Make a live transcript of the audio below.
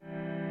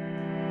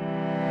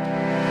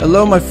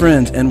Hello, my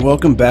friends, and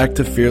welcome back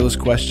to Fearless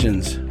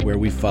Questions, where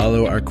we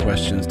follow our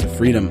questions to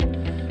freedom.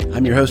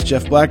 I'm your host,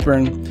 Jeff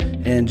Blackburn,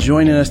 and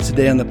joining us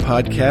today on the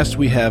podcast,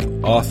 we have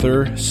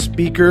author,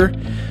 speaker,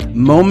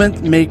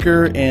 moment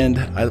maker,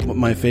 and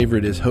my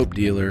favorite is hope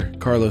dealer,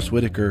 Carlos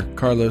Whittaker.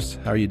 Carlos,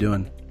 how are you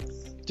doing?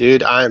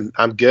 Dude, I'm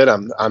good.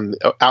 I'm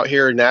out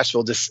here in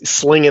Nashville, just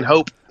slinging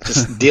hope,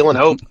 just dealing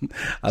hope.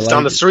 Just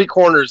on the street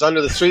corners,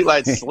 under the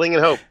streetlights, slinging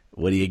hope.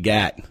 What do you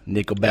got?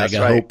 Nickel bag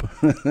of hope.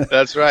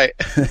 That's right.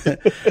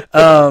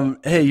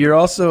 Hey, you're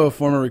also a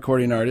former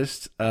recording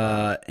artist,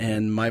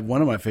 and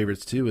one of my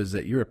favorites too is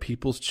that you're a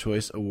People's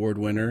Choice Award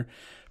winner.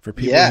 For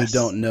people who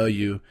don't know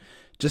you,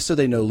 just so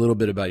they know a little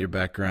bit about your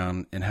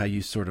background and how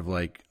you sort of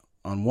like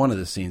on one of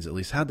the scenes at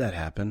least, how'd that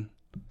happen?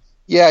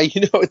 Yeah,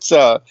 it's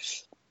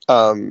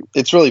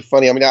really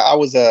funny. I mean, I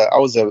was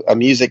a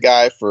music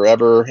guy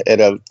forever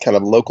at a kind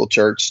of local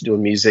church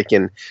doing music,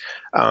 and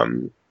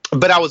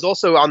but I was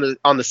also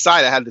on the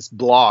side. I had this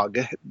blog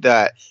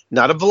that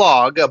not a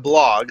vlog, a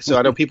blog. So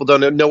I know people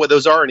don't know what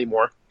those are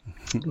anymore,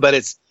 but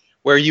it's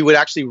where you would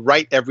actually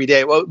write every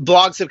day. Well,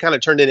 blogs have kind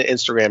of turned into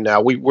Instagram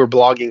now. We're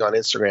blogging on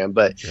Instagram,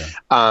 but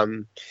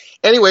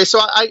anyway,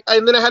 so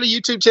and then I had a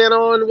YouTube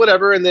channel and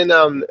whatever, and then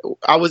I'd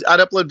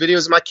upload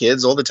videos of my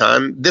kids all the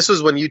time. This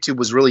was when YouTube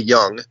was really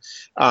young,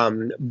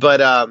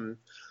 but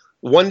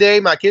one day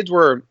my kids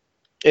were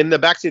in the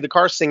backseat of the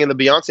car singing the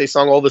Beyonce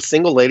song, All the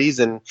Single Ladies,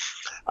 and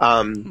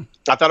I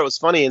thought it was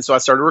funny, and so I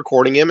started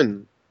recording him,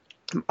 and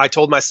I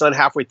told my son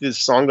halfway through the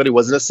song that he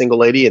wasn't a single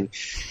lady, and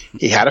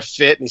he had a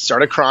fit, and he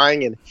started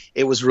crying, and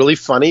it was really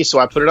funny, so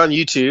I put it on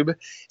YouTube,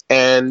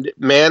 and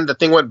man, the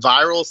thing went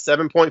viral,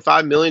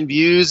 7.5 million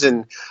views,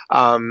 and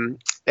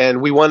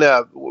we won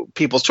a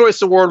People's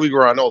Choice Award. We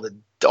were on all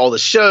the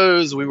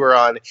shows we were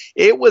on.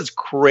 It was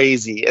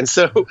crazy. And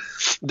so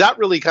that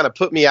really kind of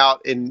put me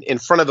out in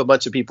front of a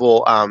bunch of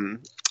people, and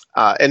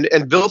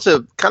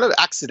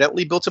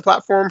accidentally built a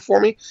platform for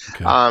me,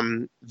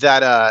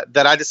 that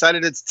I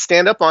decided to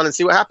stand up on and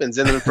see what happens.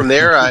 And then from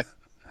there,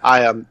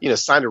 I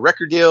signed a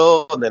record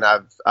deal, and then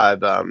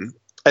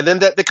and then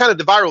the kind of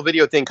the viral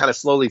video thing kind of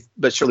slowly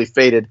but surely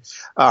faded.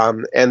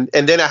 And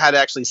then I had to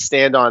actually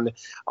stand on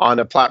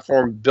a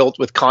platform built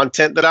with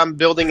content that I'm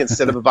building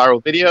instead of a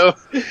viral video.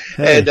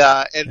 Hey.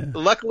 And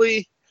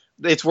luckily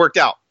it's worked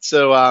out.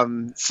 So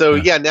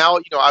yeah, now,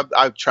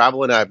 I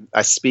travel and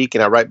I speak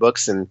and I write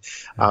books, and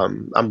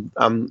I'm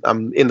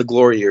in the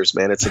glory years,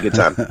 man. It's a good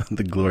time.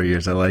 The glory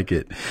years. I like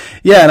it.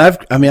 Yeah.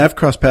 And I've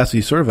crossed paths with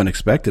you sort of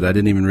unexpected. I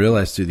didn't even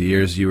realize through the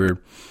years you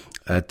were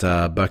at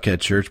Buckhead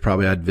Church.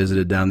 Probably I'd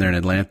visited down there in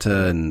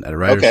Atlanta and at a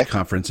writers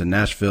conference in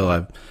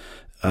Nashville.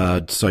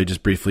 I saw you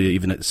just briefly,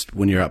 even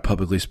when you're out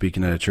publicly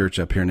speaking at a church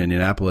up here in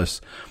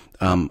Indianapolis.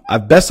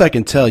 Best I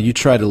can tell, you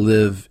try to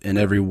live in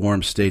every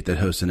warm state that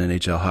hosts an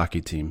NHL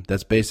hockey team.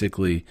 That's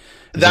basically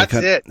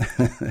it.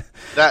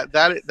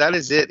 That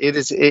is it.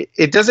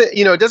 It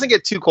doesn't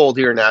get too cold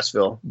here in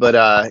Nashville,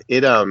 but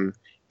it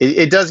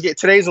does get.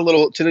 Today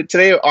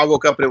I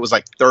woke up and it was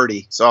like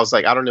 30, so I was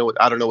like, I don't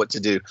know what to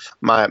do.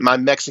 My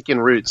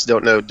Mexican roots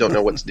don't know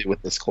what to do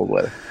with this cold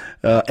weather.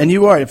 And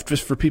you are,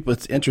 just for people,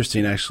 it's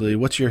interesting actually.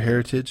 What's your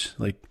heritage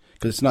like?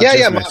 Because it's not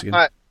just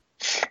Mexican.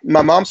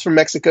 My mom's from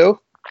Mexico,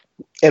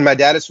 and my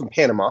dad is from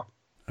Panama.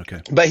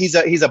 Okay, but he's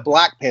a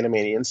black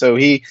Panamanian, so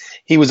he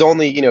was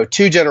only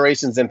 2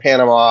 generations in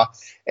Panama,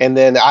 and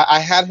then I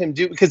had him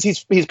do, because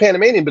he's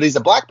Panamanian, but he's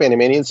a black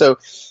Panamanian, so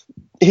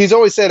he's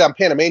always said I'm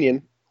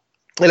Panamanian.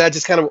 And I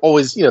just kind of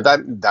always,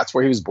 that's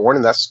where he was born,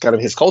 and that's kind of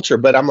his culture.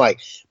 But I'm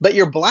like, but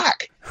you're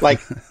black. Like,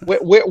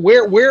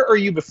 where are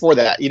you before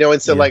that?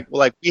 And so like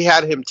we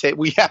had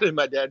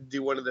my dad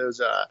do one of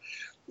those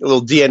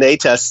little DNA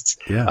tests,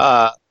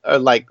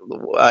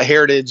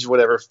 heritage,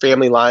 whatever,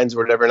 family lines, or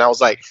whatever. And I was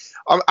like,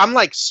 I'm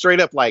like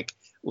straight up like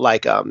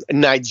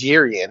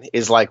Nigerian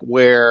is like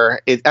where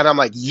it, and I'm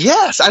like,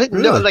 yes, I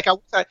didn't know. Like,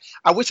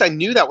 I wish I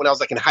knew that when I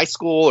was like in high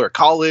school or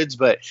college,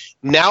 but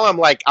now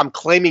I'm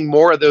claiming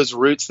more of those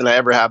roots than I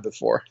ever have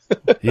before.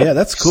 Yeah,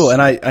 that's cool.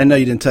 And I know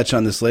you didn't touch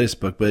on this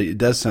latest book, but it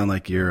does sound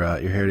like your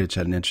heritage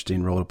had an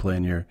interesting role to play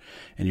in your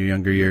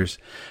younger years.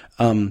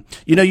 I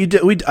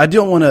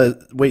don't want to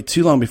wait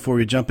too long before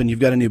we jump in. You've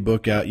got a new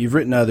book out. You've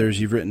written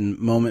others. You've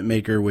written Moment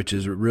Maker, which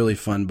is a really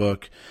fun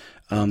book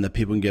that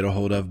people can get a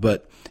hold of.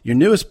 But your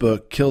newest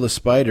book, Kill the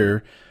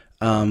Spider,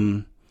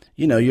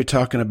 you're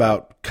talking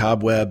about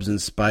cobwebs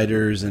and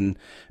spiders, and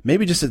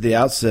maybe just at the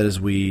outset as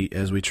we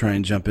try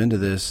and jump into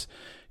this,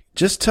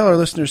 just tell our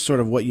listeners sort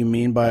of what you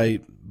mean by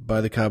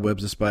the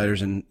cobwebs, the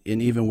spiders, and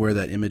even where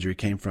that imagery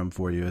came from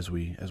for you as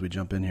we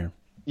jump in here.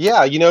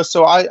 Yeah,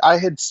 so I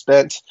had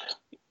spent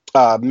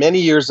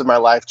many years of my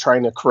life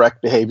trying to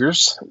correct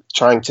behaviors,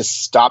 trying to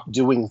stop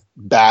doing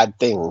bad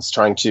things,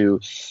 trying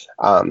to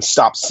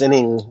stop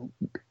sinning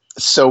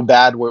so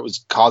bad where it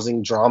was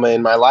causing drama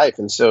in my life.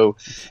 And so,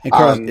 and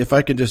Carl, if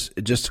I could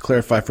just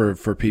clarify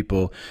for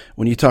people,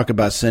 when you talk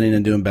about sinning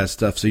and doing bad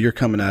stuff, so you're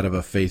coming out of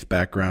a faith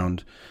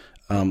background,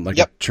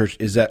 a church.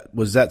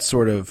 Was that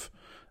sort of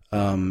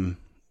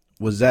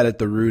was that at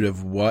the root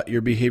of what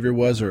your behavior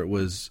was, or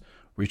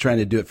Were you trying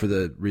to do it for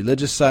the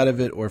religious side of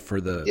it, or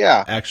for the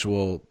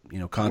actual,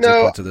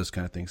 consequence of those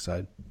kind of things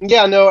side?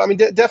 Yeah, no, I mean,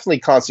 definitely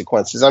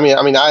consequences. I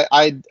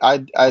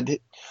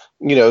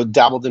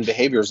dabbled in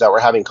behaviors that were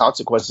having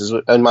consequences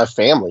in my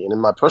family and in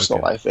my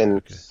personal life.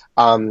 And,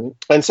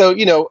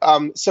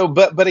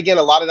 but again,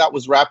 a lot of that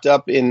was wrapped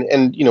up in,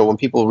 and, when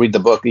people read the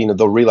book,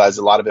 they'll realize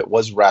a lot of it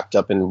was wrapped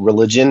up in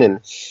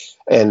religion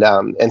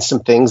and some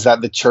things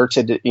that the church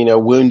had,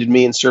 wounded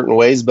me in certain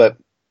ways. But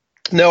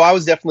no, I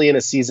was definitely in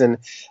a season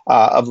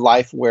of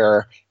life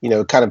where,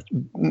 kind of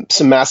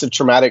some massive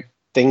traumatic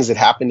things had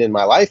happened in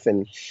my life.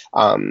 And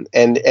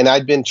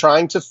I'd been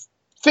trying to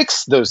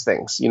fix those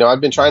things. I've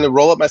been trying to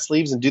roll up my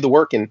sleeves and do the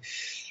work, and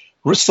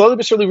slowly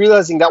but surely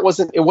realizing it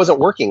wasn't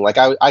working. Like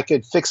I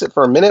could fix it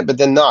for a minute, but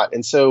then not.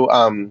 And so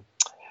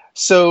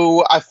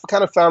I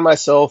kind of found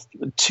myself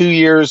 2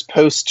 years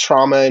post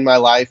trauma in my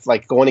life,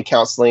 like going to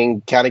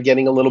counseling, kind of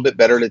getting a little bit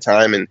better at a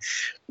time. And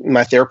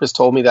my therapist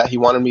told me that he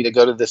wanted me to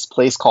go to this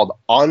place called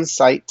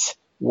On-Site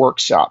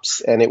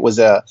Workshops. And it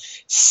was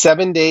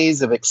 7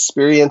 days of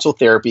experiential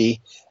therapy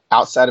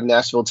outside of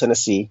Nashville,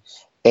 Tennessee.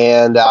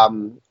 And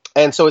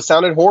so it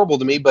sounded horrible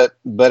to me, but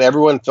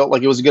everyone felt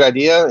like it was a good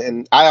idea.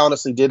 And I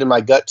honestly did in my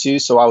gut too.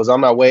 So I was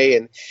on my way.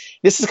 And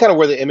this is kind of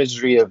where the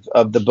imagery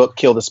of the book,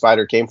 Kill the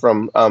Spider, came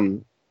from.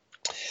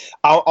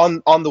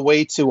 On the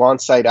way to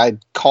On-Site, I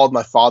called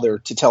my father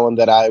to tell him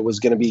that I was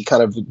going to be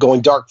kind of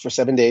going dark for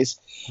 7 days.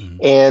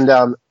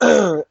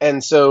 Mm-hmm.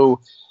 And so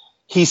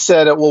he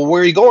said, well,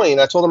 where are you going?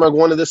 And I told him I'm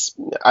going to this.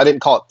 I didn't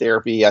call it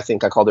therapy. I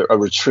think I called it a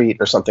retreat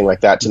or something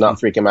like that to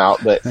not freak him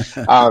out. But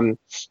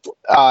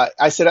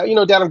I said,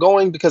 Dad, I'm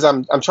going because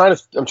I'm trying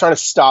to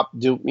stop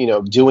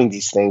doing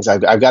these things.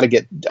 I've got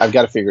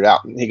to figure it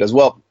out. And he goes,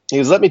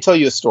 let me tell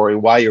you a story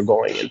why you're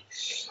going. And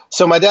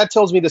so my dad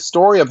tells me the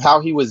story of how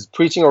he was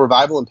preaching a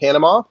revival in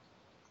Panama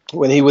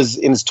when he was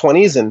in his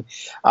 20s. And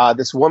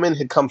this woman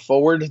had come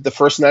forward the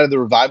first night of the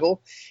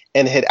revival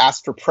and had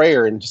asked for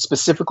prayer. And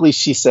specifically,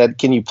 she said,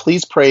 can you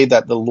please pray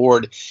that the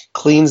Lord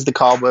cleans the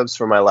cobwebs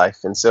from my life?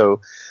 And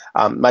so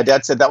my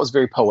dad said that was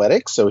very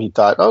poetic. So he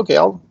thought, okay,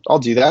 I'll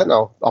do that. And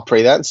I'll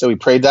pray that. And so he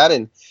prayed that.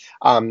 And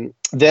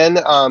then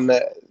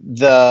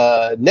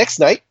the next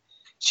night,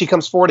 she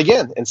comes forward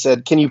again and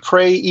said, can you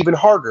pray even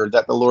harder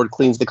that the Lord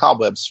cleans the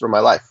cobwebs from my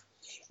life?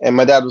 And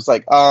my dad was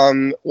like,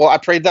 well, I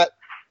prayed that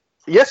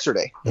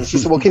yesterday. And she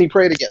said, well, can you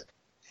pray it again?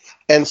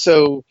 And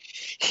so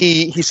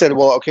he said,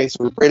 well, okay,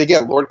 so we prayed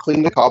again. Lord,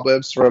 clean the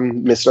cobwebs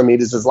from Mr.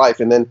 Ramirez's life.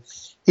 And then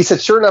he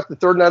said, sure enough, the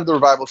third night of the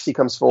revival, she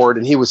comes forward,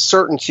 and he was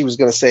certain she was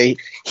going to say,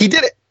 he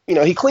did it.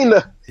 He cleaned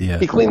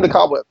the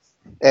cobwebs.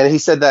 And he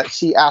said that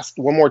she asked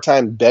one more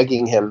time,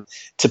 begging him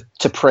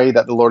to pray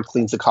that the Lord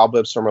cleans the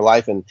cobwebs from her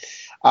life. And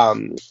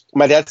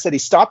my dad said he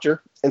stopped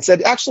her and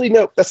said, actually,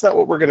 no, that's not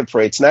what we're going to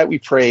pray. Tonight we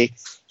pray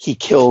he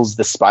kills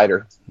the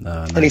spider.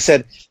 Nice. And he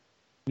said,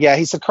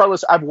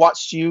 Carlos, I've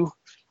watched you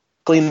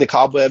clean the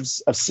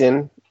cobwebs of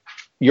sin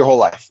your whole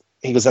life.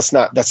 He goes,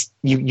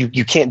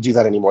 you can't do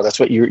that anymore. That's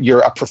what you're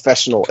a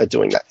professional at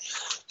doing that.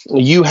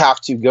 You have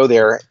to go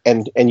there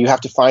and you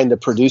have to find the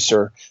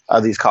producer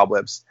of these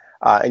cobwebs.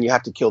 And you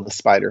have to kill the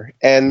spider.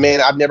 And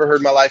man, I've never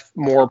heard my life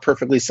more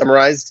perfectly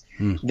summarized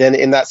than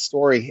in that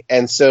story.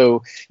 And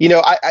so,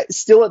 I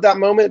still at that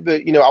moment,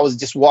 but I was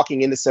just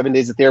walking into 7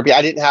 days of therapy.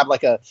 I didn't have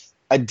like a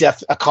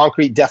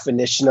concrete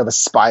definition of a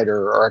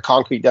spider or a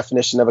concrete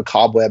definition of a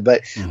cobweb,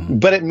 but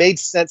it made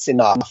sense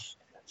enough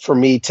for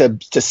me to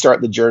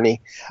start the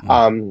journey.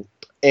 So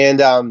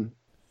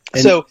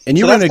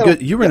you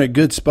were in a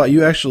good spot.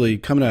 You actually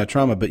coming out of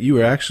trauma, but you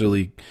were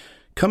actually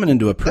coming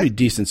into a pretty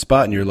decent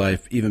spot in your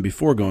life even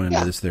before going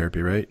into this therapy,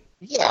 right?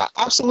 Yeah,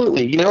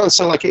 absolutely. And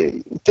so like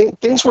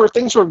things were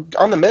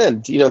on the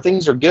mend.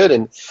 Things are good.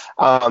 And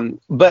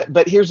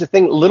but here's the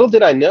thing: little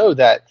did I know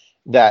that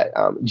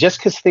just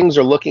because things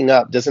are looking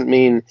up doesn't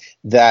mean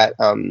they're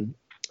going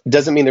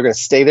to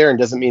stay there, and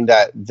doesn't mean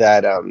that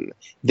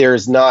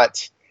there's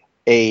not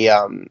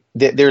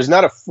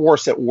a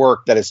force at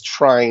work that is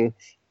trying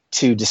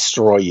to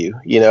destroy you.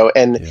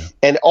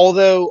 And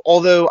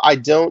although I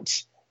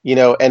don't.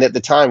 And at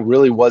the time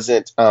really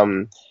wasn't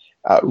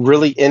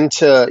really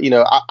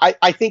into,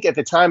 I think at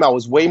the time I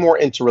was way more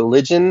into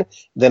religion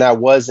than I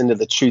was into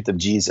the truth of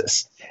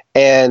Jesus.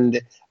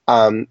 And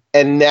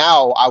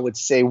now I would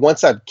say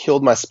once I've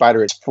killed my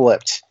spider, it's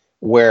flipped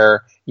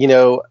where,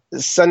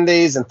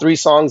 Sundays and 3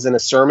 songs and a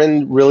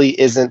sermon really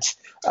isn't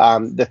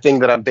the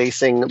thing that I'm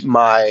basing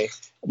my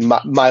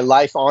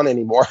life on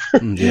anymore.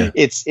 Yeah.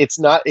 It's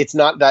not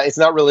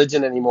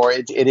religion anymore.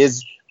 It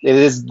is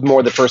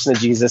more the person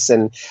of Jesus,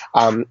 and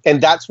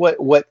that's what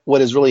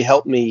has really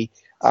helped me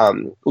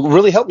kill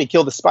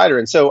the spider.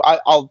 And so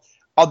I'll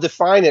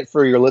define it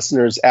for your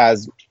listeners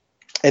as,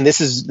 and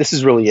this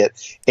is really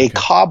it. A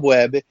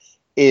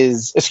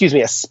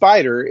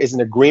spider is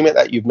an agreement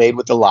that you've made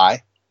with the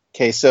lie.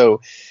 Okay, so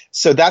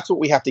that's what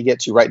we have to get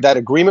to, right? That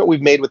agreement we've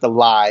made with the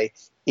lie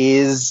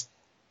is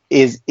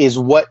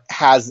what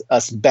has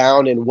us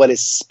bound and what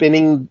is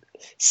spinning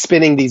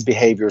these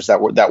behaviors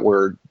that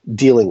we're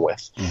dealing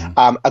with.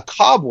 Mm-hmm. A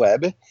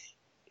cobweb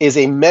is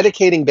a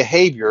medicating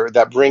behavior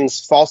that brings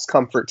false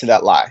comfort to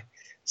that lie.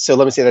 So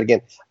let me say that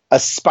again. A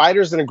spider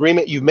is an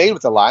agreement you've made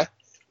with a lie,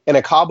 and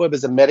a cobweb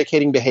is a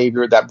medicating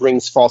behavior that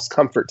brings false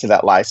comfort to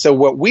that lie. So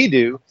what we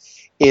do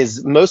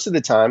is most of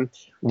the time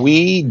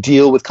we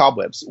deal with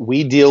cobwebs.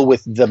 We deal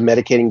with the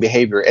medicating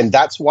behavior. And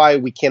that's why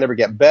we can't ever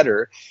get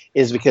better,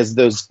 is because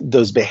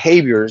those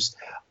behaviors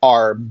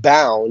are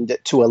bound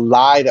to a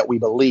lie that we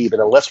believe.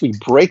 And unless we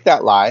break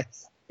that lie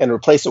and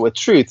replace it with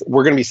truth,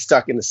 we're going to be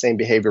stuck in the same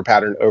behavior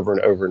pattern over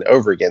and over and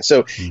over again.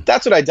 So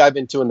that's what I dive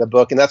into in the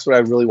book. And that's what I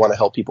really want to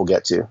help people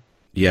get to.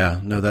 Yeah,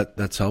 no,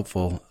 that's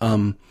helpful.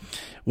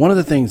 One of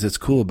the things that's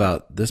cool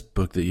about this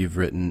book that you've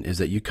written is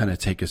that you kind of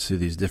take us through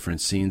these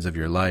different scenes of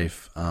your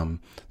life.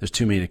 There's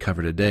too many to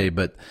cover today,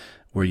 but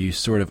where you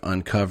sort of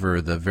uncover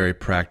the very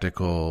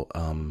practical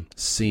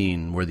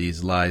scene where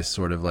these lies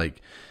sort of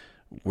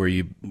where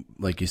you,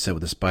 like you said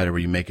with the spider,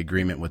 where you make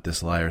agreement with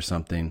this lie or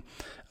something.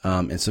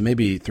 And so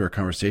maybe through a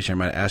conversation, I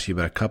might ask you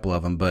about a couple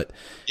of them, but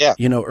yeah,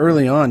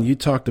 early on you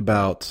talked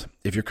about,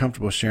 if you're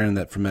comfortable sharing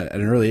that from at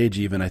an early age,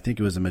 even I think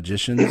it was a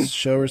magician's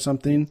show or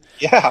something.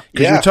 Yeah.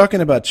 Because you're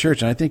talking about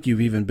church, and I think you've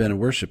even been a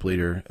worship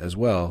leader as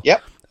well.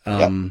 Yep.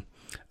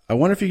 I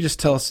wonder if you could just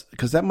tell us,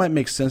 because that might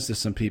make sense to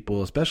some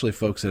people, especially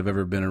folks that have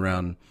ever been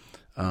around,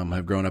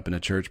 have grown up in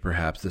a church,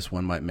 perhaps this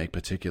one might make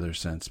particular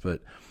sense,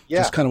 but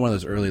just kind of one of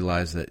those early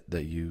lies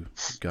that you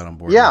got on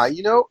board. Yeah.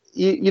 With.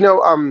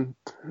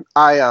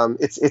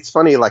 It's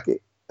funny.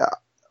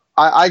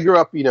 I grew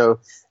up,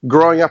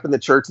 growing up in the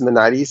church in the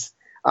 90s.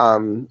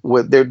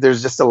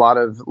 There's just a lot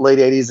of late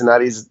 80s and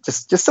 90s,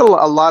 just a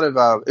lot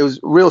of, it was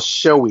real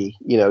showy,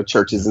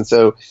 churches. And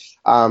so,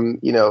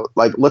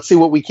 let's see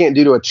what we can't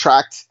do to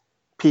attract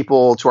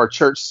people to our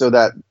church so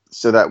that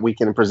we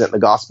can present the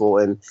gospel.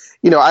 And,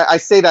 I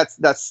say that's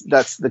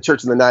the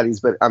church in the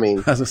 90s, but I mean,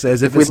 I was gonna say,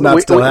 as if it's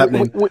not still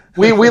happening.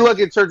 We look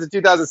at church in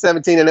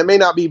 2017 and it may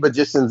not be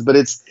magicians, but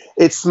it's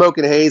smoke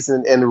and haze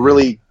and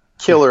really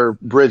killer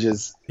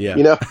bridges, Yeah.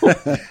 I'd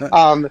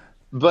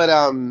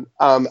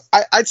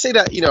say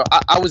that,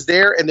 I was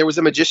there and there was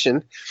a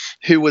magician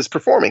who was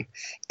performing,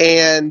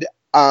 and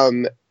I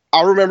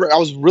remember I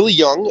was really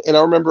young, and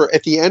I remember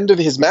at the end of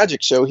his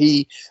magic show,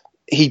 he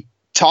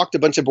talked a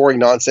bunch of boring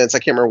nonsense. I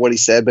can't remember what he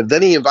said, but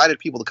then he invited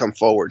people to come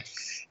forward.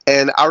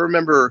 And I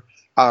remember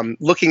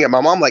looking at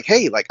my mom like,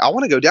 hey, I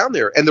want to go down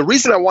there. And the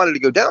reason I wanted to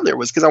go down there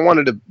was because I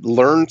wanted to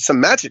learn some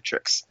magic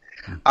tricks.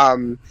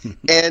 And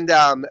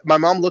my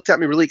mom looked at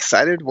me really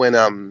excited when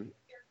I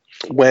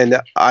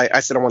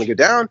said I want to go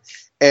down,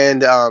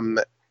 and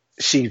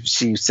she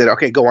said,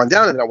 okay, go on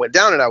down. And then I went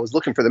down and I was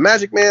looking for the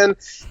magic man,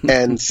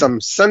 and some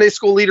Sunday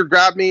school leader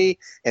grabbed me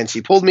and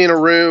she pulled me in a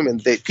room,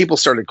 and people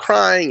started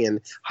crying and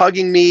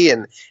hugging me.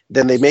 And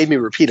then they made me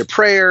repeat a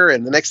prayer.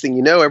 And the next thing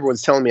you know,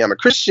 everyone's telling me I'm a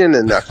Christian,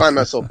 and I find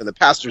myself in the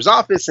pastor's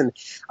office. And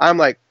I'm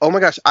like, oh my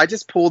gosh, I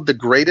just pulled the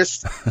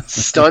greatest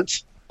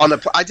stunt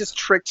I just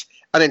tricked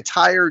an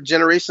entire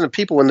generation of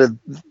people into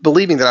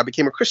believing that I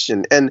became a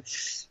Christian. And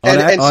on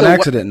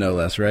accident, no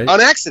less, right?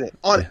 On accident.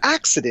 I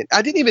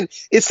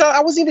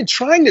wasn't even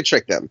trying to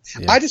trick them.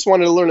 Yeah. I just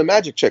wanted to learn a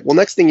magic trick. Well,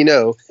 next thing you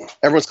know,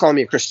 everyone's calling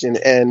me a Christian,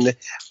 and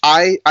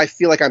I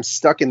feel like I'm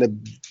stuck in the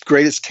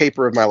greatest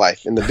caper of my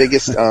life, and the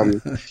biggest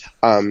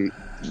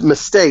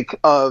mistake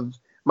of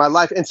my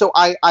life. And so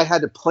I had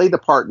to play the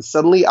part, and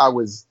suddenly I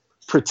was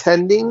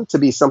pretending to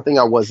be something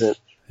I wasn't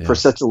for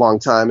such a long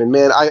time. And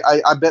man,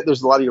 I bet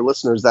there's a lot of your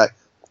listeners that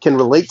can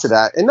relate to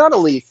that. And not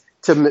only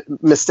to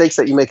mistakes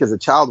that you make as a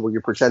child where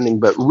you're pretending,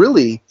 but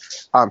really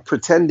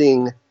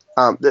pretending.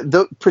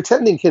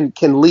 Pretending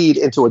can lead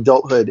into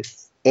adulthood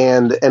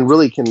and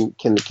really can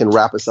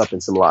wrap us up in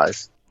some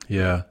lies.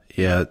 Yeah,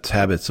 it's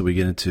habits that we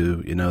get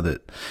into.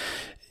 That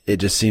it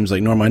just seems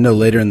like normal. I know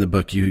later in the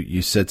book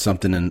you said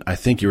something, and I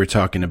think you were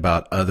talking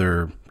about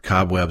other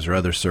cobwebs or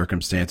other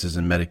circumstances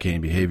and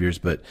medicating behaviors,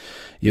 but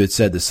you had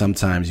said that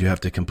sometimes you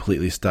have to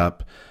completely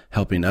stop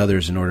helping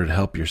others in order to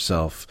help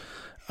yourself.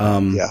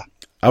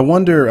 I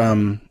wonder,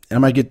 and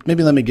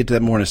maybe let me get to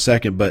that more in a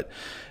second, but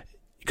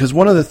because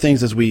one of the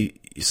things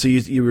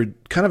you were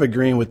kind of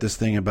agreeing with this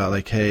thing about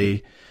like,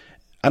 hey,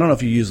 I don't know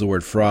if you use the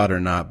word fraud or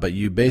not, but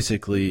you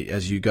basically,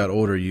 as you got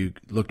older, you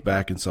looked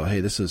back and saw, hey,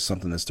 this is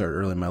something that started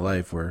early in my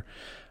life where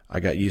I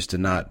got used to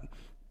not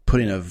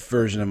putting a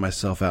version of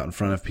myself out in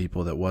front of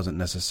people that wasn't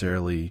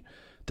necessarily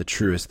the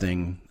truest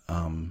thing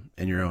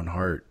in your own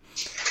heart.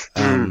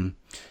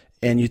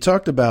 And you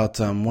talked about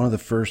one of the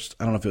first,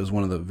 I don't know if it was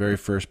one of the very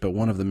first, but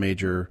one of the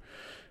major,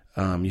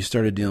 you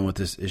started dealing with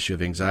this issue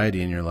of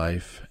anxiety in your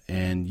life.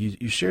 And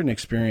you shared an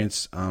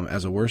experience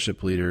as a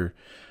worship leader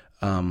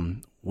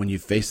when you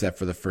faced that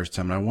for the first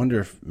time. And I wonder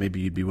if maybe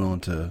you'd be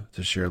willing to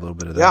share a little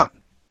bit of that.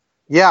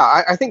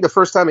 Yeah. I think the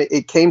first time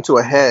it came to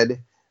a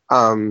head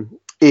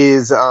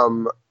is,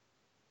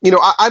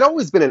 I'd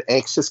always been an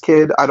anxious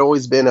kid. I'd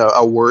always been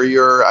a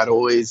worrier. I'd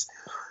always,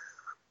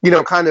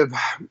 kind of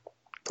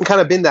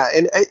been that.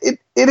 And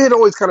it had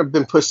always kind of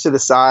been pushed to the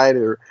side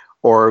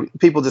or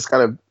people just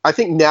kind of, I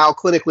think now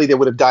clinically they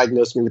would have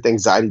diagnosed me with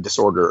anxiety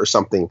disorder or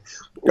something,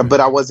 but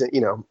I wasn't,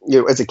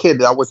 as a kid,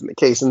 that wasn't the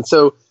case. And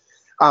so,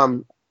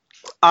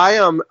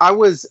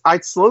 I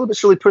slowly but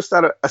surely pushed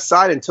that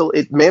aside until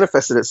it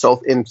manifested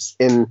itself in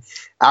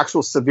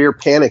actual severe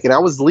panic. And I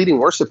was leading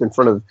worship in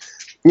front of,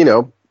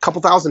 a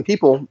couple thousand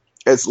people.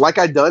 It's like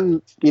I'd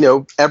done,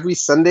 every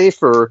Sunday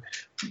for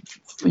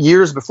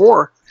years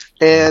before.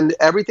 And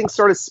everything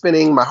started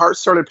spinning. My heart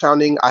started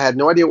pounding. I had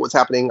no idea what was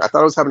happening. I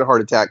thought I was having a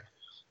heart attack.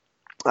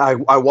 I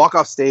walk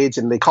off stage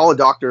and they call a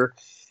doctor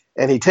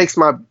and he takes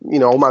my,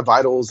 all my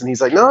vitals and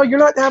he's like, no, you're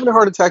not having a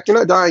heart attack. You're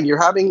not dying.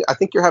 I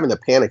think you're having a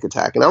panic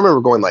attack. And I remember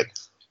going like,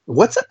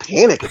 what's a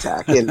panic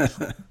attack? And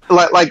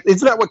like,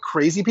 isn't that what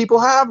crazy people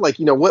have? Like,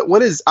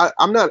 what is,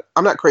 I'm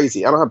not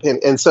crazy. I don't have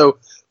panic. And so,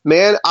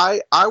 man,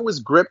 I was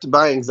gripped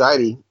by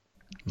anxiety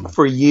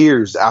for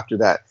years after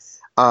that.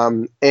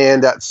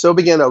 And so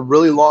began a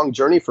really long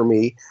journey for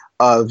me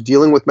of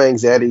dealing with my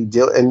anxiety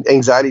and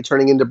anxiety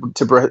turning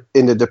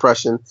into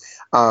depression.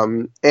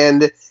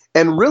 And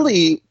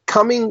really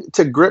coming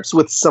to grips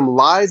with some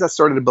lies I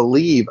started to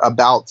believe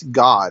about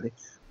God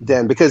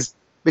then, because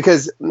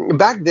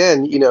back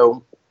then,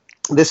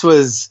 this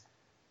was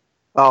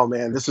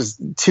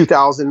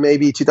 2000,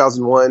 maybe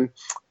 2001.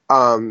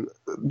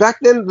 Back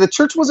then the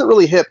church wasn't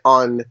really hip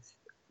on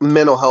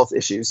mental health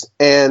issues.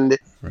 And,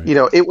 right.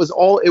 It was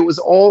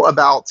all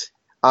about,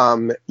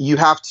 you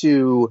have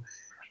to,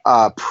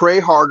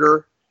 pray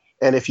harder.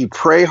 And if you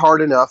pray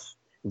hard enough,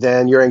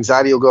 then your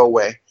anxiety will go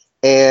away.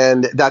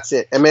 And that's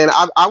it. And man,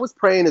 I was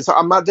praying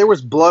there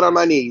was blood on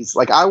my knees.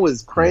 Like I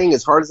was praying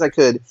as hard as I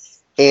could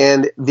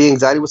and the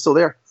anxiety was still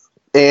there.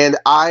 And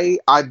I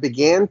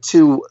began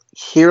to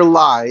hear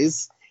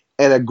lies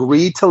and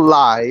agree to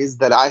lies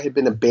that I had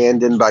been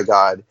abandoned by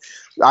God.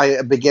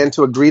 I began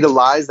to agree to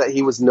lies that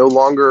he was no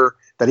longer,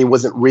 that he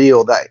wasn't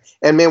real.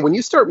 And man, when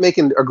you start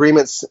making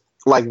agreements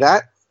like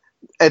that,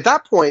 at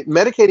that point,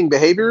 medicating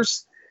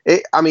behaviors,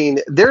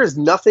 there is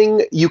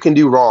nothing you can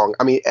do wrong.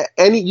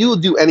 You'll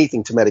do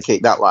anything to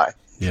medicate that lie.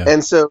 Yeah.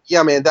 And so,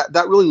 yeah, man,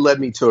 that really led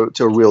me to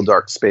a real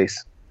dark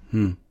space.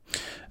 And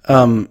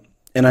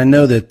I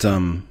know that,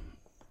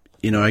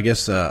 I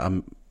guess,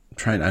 I'm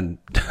trying,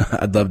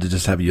 I'd love to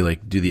just have you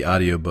like do the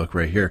audio book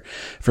right here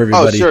for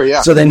everybody. Oh, sure,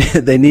 yeah. So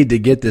they need to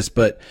get this,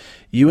 but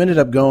you ended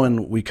up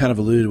going, we kind of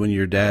alluded when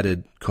your dad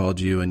had called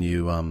you and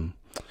you,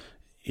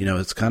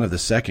 it's kind of the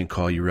second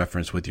call you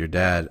referenced with your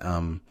dad.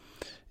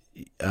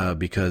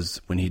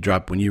 Because when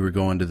you were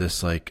going to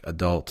this like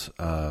adult,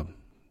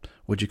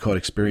 what'd you call it?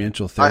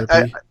 Experiential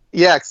therapy?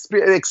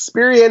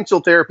 Experiential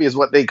therapy is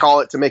what they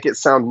call it to make it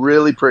sound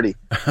really pretty.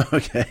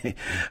 Okay.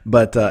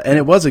 But, and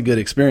it was a good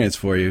experience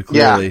for you,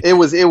 clearly. Yeah, it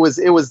was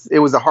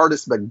the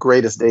hardest but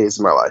greatest days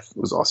of my life. It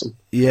was awesome.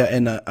 Yeah.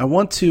 And, I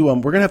want to,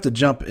 we're going to have to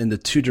jump into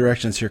two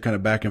directions here, kind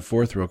of back and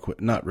forth real quick,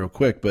 not real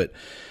quick, but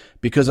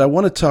because I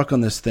want to talk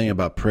on this thing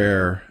about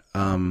prayer,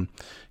 kind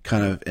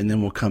of, and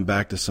then we'll come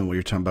back to some of what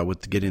you're talking about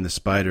with getting the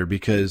spider,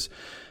 because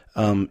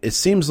it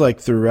seems like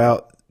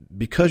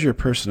because you're a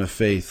person of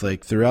faith,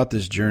 like throughout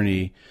this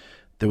journey,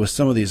 there was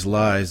some of these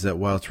lies that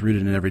while it's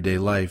rooted in everyday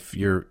life,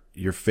 your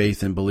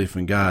faith and belief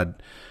in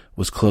God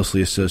was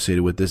closely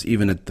associated with this,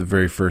 even at the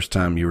very first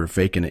time you were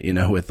faking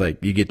it, with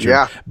like, you get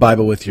your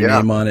Bible with your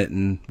name on it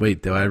and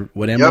wait,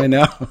 what am I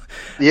now?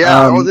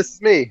 Yeah. This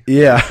is me.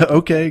 Yeah.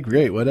 Okay,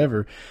 great.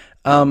 Whatever.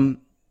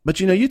 But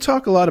you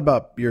talk a lot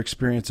about your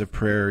experience of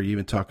prayer. You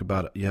even talk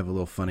about, you have a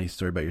little funny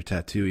story about your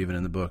tattoo even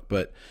in the book,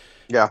 but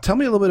yeah, tell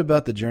me a little bit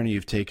about the journey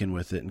you've taken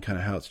with it and kind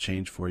of how it's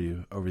changed for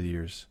you over the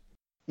years.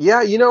 Yeah.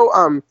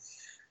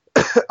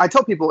 I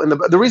tell people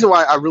the reason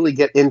why I really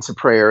get into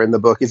prayer in the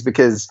book is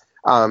because,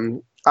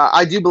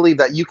 I do believe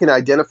that you can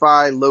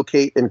identify,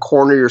 locate, and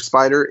corner your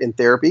spider in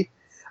therapy.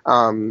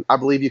 I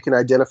believe you can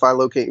identify,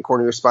 locate, and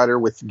corner your spider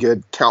with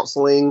good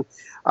counseling.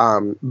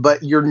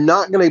 But you're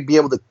not going to be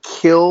able to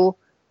kill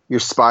your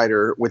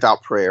spider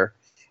without prayer.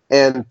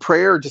 And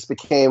prayer just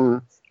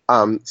became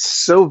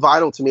so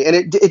vital to me. And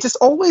it just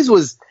always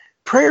was,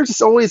 prayer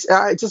just always,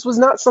 it just was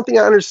not something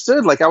I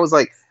understood. Like I was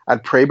like,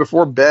 I'd pray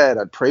before bed,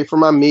 I'd pray for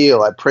my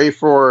meal, I'd pray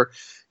for,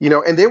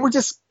 and they were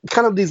just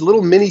kind of these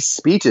little mini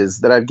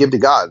speeches that I'd give to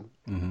God.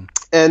 Mm-hmm.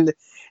 And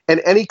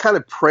any kind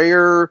of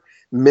prayer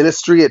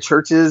ministry at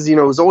churches, it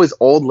was always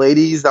old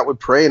ladies that would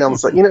pray. And I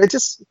was like,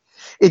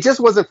 it just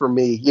wasn't for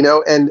me,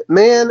 and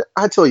man,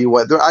 I tell you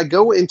what, I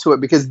go into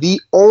it because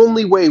the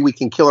only way we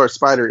can kill our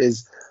spider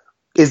is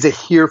to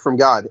hear from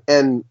God.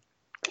 And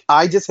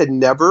I just had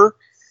never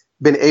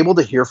been able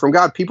to hear from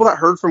God. People that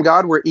heard from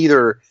God were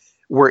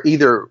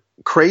either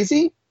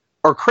crazy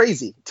or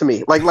crazy to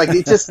me. Like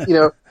it just,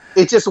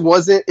 it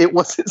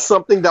wasn't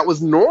something that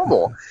was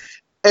normal.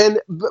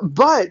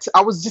 But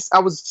I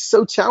was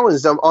so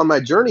challenged on my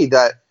journey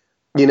that,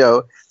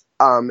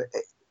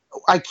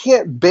 I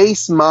can't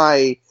base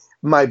my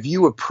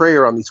view of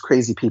prayer on these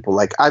crazy people.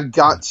 Like I've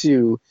got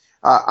to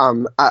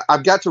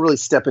really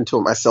step into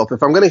it myself.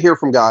 If I'm going to hear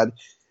from God,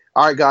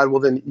 all right, God,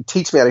 well then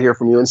teach me how to hear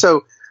from you. And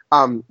so,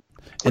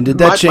 and did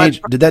that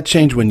change? Did that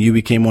change when you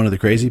became one of the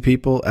crazy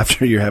people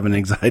after you're having an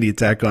anxiety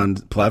attack on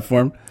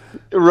platform?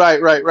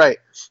 Right.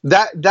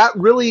 That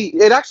really,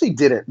 it actually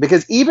didn't,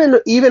 because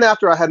even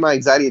after I had my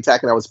anxiety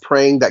attack and I was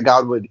praying that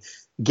God would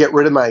get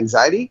rid of my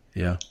anxiety,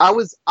 Yeah. I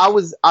was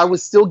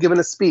still giving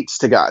a speech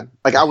to God.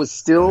 Like I was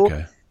still,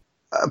 Okay.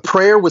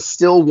 prayer was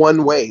still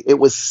one way. It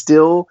was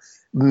still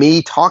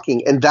me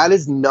talking. And that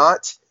is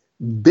not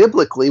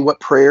biblically what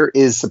prayer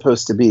is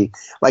supposed to be.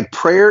 Like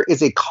prayer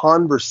is a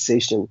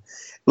conversation,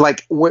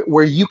 like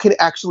where you can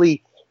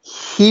actually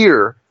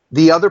hear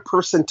the other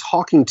person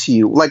talking to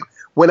you. Like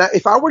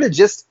if I were to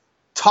just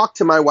talk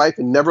to my wife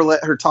and never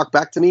let her talk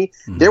back to me,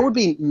 there would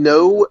be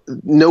no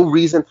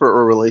reason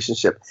for a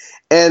relationship.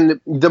 And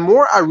the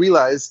more I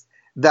realized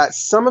that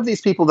some of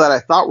these people that I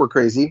thought were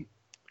crazy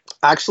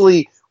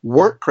actually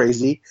weren't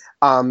crazy,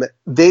 my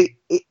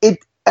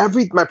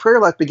prayer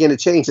life began to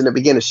change and it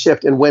began to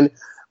shift. And when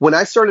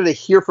I started to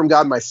hear from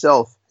God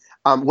myself,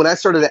 when I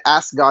started to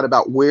ask God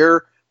about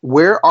where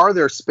are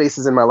there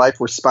spaces in my life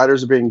where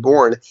spiders are being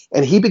born,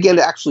 and he began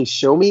to actually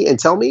show me and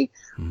tell me,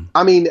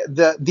 I mean,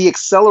 the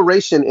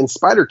acceleration in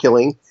spider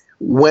killing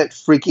went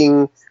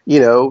freaking,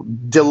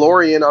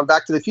 DeLorean on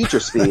Back to the Future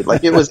speed.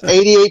 Like it was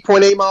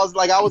 88.8 miles.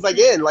 Like I was like,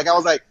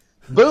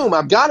 boom,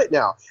 I've got it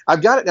now.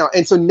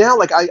 And so now,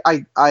 like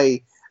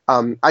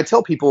I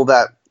tell people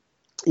that,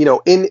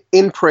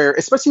 in prayer,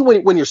 especially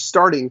when you're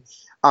starting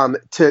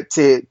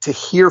to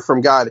hear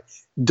from God,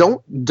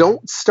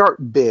 don't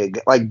start big.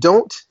 Like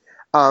don't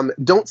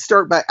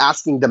start by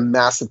asking the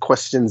massive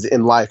questions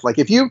in life. Like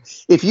if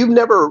you've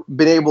never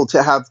been able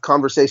to have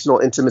conversational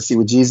intimacy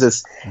with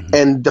Jesus,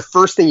 and the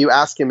first thing you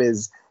ask him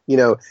is,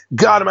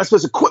 God, am I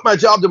supposed to quit my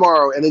job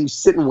tomorrow? And then you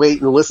sit and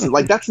wait and listen.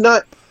 Like that's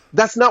not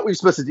what you're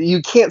supposed to do.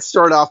 You can't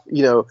start off,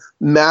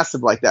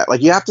 massive like that.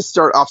 Like you have to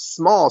start off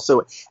small.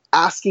 So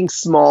asking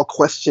small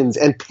questions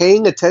and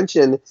paying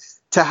attention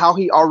to how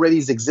he already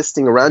is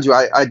existing around you.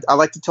 I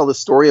like to tell the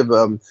story of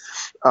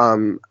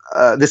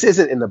this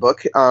isn't in the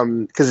book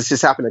because it's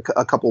just happened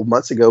a couple of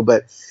months ago.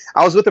 But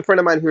I was with a friend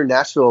of mine here in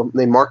Nashville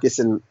named Marcus,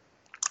 and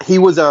he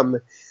was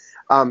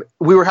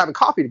we were having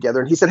coffee together,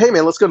 and he said, "Hey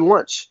man, let's go to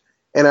lunch."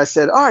 And I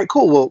said, "All right,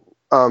 cool. Well,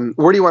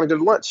 where do you want to go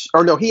to lunch?"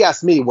 Or no, he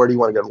asked me, "Where do you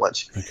want to go to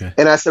lunch?" Okay.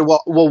 And I said,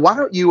 "Well, why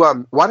don't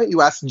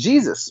you ask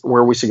Jesus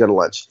where we should go to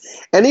lunch?"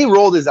 And he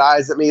rolled his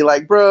eyes at me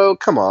like, "Bro,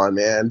 come on,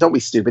 man, don't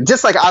be stupid."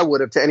 Just like I would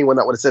have to anyone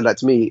that would have said that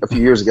to me a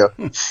few years ago.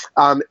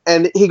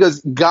 And he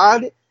goes,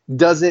 "God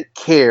doesn't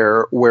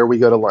care where we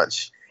go to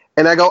lunch."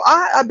 And I go,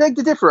 I beg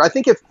to differ. I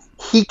think if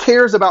he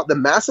cares about the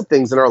massive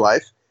things in our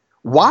life,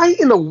 why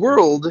in the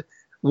world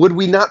would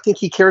we not think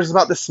he cares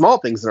about the small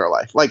things in our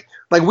life? Like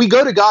we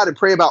go to God and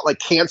pray about like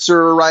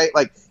cancer, right?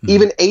 Like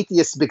even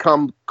atheists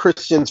become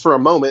Christians for a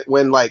moment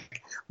when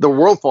like the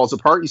world falls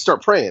apart, you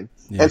start praying.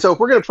 Yeah. And so if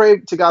we're going to pray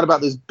to God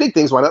about those big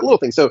things, why not little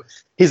things? So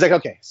he's like,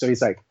 okay. So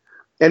he's like,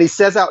 and he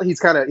says out, he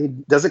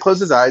doesn't close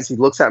his eyes. He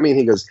looks at me and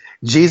he goes,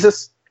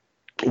 "Jesus,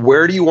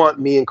 where do you want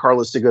me and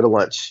Carlos to go to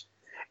lunch?"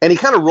 And he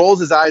kind of rolls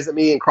his eyes at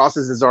me and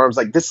crosses his arms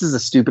like, this is the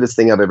stupidest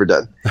thing I've ever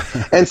done.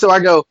 And so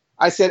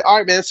I said, "All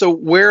right, man, so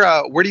where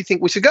do you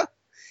think we should go?"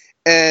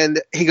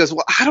 And he goes,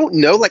 "Well, I don't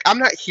know. Like, I'm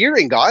not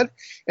hearing God."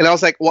 And I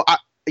was like, "Well,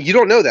 you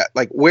don't know that.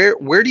 Like,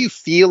 where do you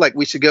feel like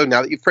we should go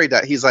now that you've prayed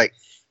that?" He's like,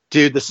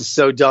 "Dude, this is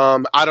so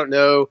dumb. I don't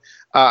know.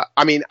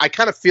 I mean, I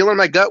kind of feel in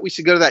my gut we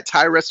should go to that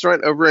Thai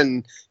restaurant over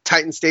in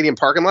Titan Stadium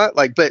parking lot.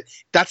 Like, but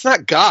that's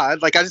not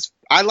God. Like,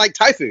 I like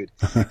Thai food."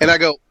 And I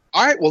go,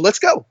 "All right, well, let's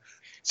go."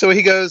 So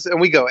he goes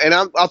and we go. And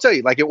I'll tell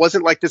you, like, it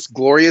wasn't like this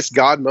glorious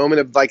God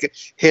moment of like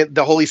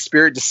the Holy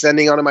Spirit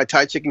descending onto my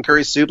Thai chicken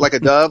curry soup like a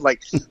dove.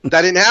 Like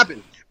that didn't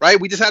happen, right?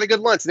 We just had a good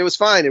lunch and it was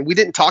fine. And we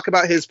didn't talk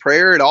about his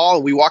prayer at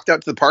all. We walked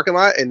out to the parking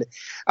lot and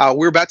we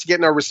were about to get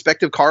in our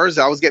respective cars.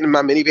 I was getting in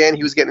my minivan.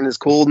 He was getting in his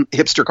cool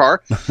hipster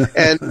car.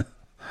 And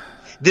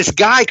this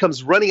guy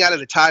comes running out of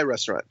the Thai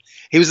restaurant.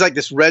 He was like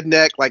this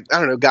redneck, like, I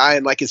don't know, guy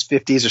in like his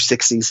 50s or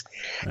 60s.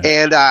 Right.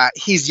 And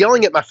he's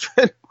yelling at my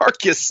friend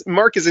Marcus,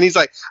 and he's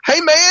like, "Hey,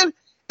 man."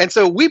 And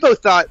so we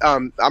both thought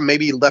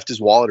maybe he left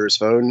his wallet or his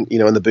phone,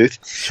 in the booth.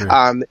 Sure.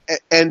 And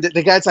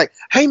the guy's like,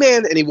 "Hey,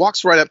 man." And he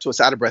walks right up to us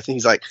out of breath. And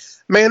he's like,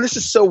 "Man, this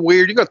is so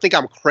weird. You're going to think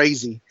I'm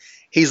crazy."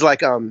 He's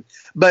like,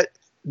 "But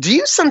do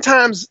you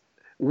sometimes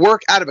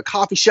work out of a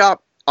coffee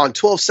shop on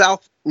 12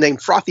 South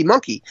named Frothy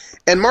Monkey?"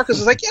 And Marcus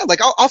was like, "Yeah, like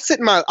I'll sit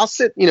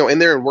in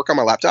there and work on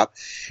my laptop."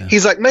 Yeah.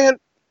 He's like, "Man,"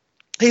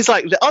 he's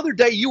like, "the other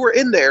day you were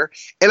in there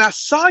and I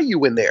saw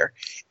you in there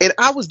and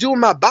I was doing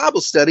my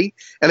Bible study."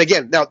 And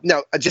again, now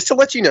just to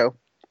let you know,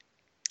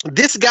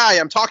 this guy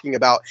I'm talking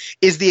about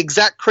is the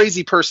exact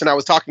crazy person I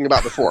was talking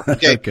about before.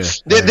 Okay. Okay.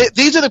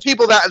 These are the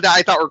people that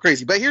I thought were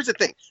crazy. But here's the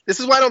thing. This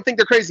is why I don't think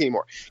they're crazy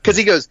anymore. Because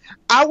he goes,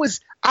 I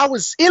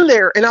was in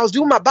there and I was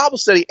doing my Bible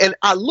study and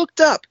I looked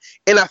up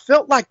and I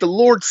felt like the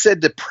Lord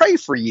said to pray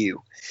for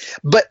you,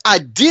 but I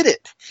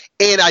didn't.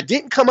 And I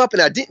didn't come up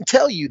and I didn't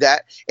tell you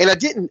that. And I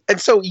didn't.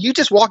 And so you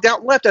just walked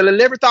out and left and I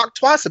never thought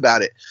twice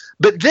about it.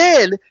 But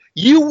then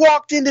you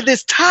walked into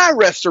this Thai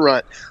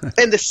restaurant.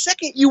 And the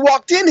second you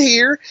walked in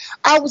here,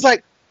 I was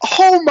like,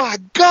 oh my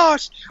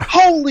gosh,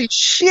 holy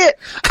shit,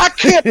 I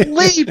can't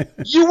believe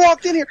you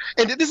walked in here.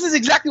 And this is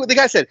exactly what the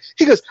guy said.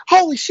 He goes,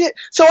 holy shit.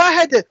 So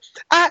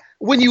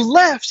when you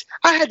left,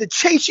 I had to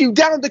chase you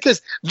down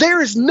because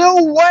there is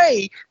no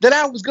way that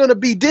I was going to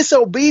be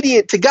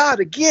disobedient to God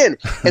again.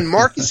 And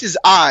Marcus's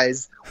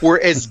eyes were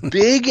as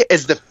big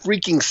as the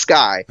freaking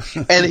sky.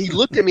 And he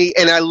looked at me,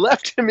 and I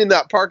left him in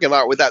that parking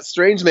lot with that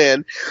strange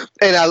man.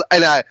 And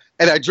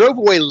I drove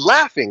away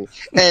laughing.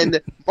 And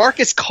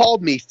Marcus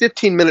called me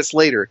 15 minutes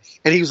later,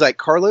 and he was like,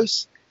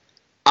 Carlos,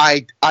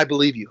 I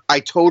believe you. I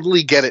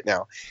totally get it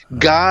now.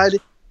 God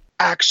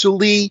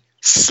actually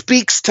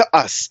speaks to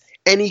us,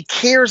 and he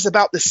cares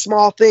about the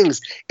small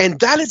things. And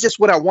that is just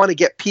what I want to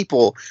get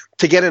people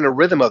to get in a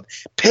rhythm of,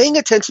 paying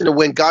attention to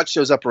when God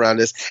shows up around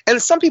us. And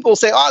some people will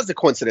say, oh, it's a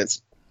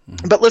coincidence.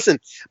 But listen,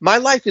 my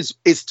life is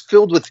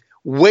filled with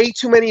way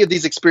too many of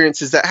these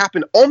experiences that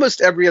happen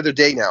almost every other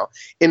day now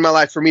in my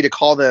life for me to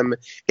call them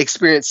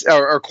experience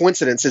or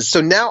coincidences.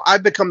 So now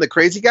I've become the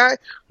crazy guy,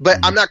 but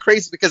I'm not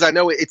crazy because I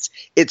know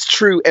it's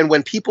true. And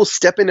when people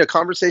step into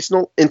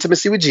conversational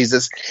intimacy with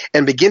Jesus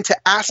and begin to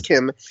ask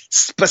him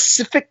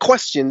specific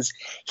questions,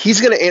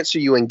 he's going to answer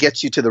you and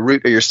get you to the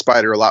root of your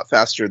spider a lot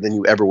faster than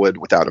you ever would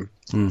without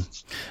him.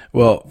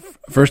 Well,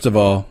 first of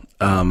all,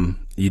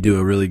 you do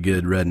a really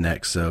good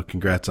redneck, so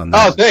congrats on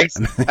that. Oh, thanks.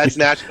 That's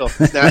natural.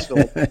 It's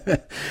natural.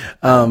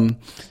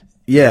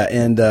 Yeah,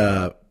 and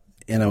I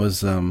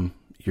was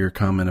your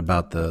comment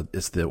about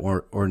it's the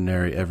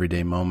ordinary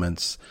everyday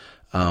moments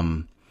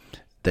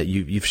that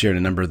you've shared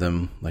a number of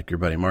them, like your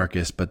buddy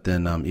Marcus, but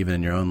then even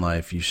in your own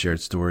life, you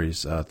shared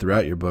stories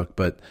throughout your book.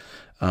 But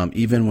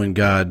even when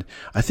God,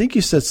 I think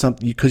you said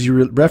something, because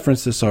you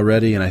referenced this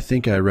already, and I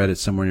think I read it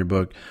somewhere in your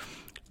book,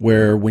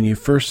 where when you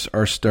first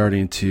are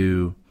starting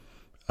to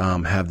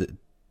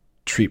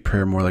treat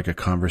prayer more like a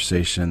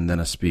conversation than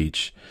a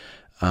speech.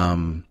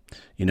 One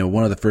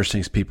of the first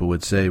things people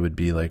would say would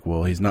be like,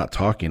 well, he's not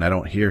talking. I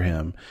don't hear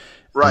him.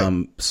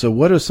 Right. So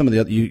what are some of the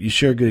other, you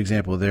share a good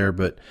example there,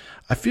 but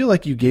I feel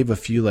like you gave a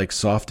few like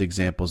soft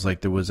examples, like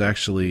there was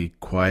actually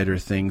quieter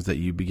things that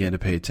you began to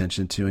pay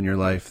attention to in your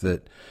life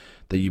that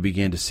you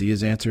began to see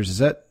as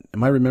answers.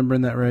 Am I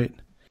remembering that right?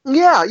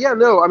 Yeah.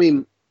 No, I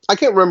mean, I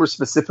can't remember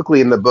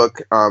specifically in the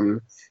book,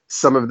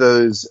 some of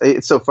those.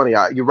 It's so funny.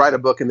 You write a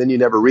book and then you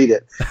never read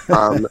it.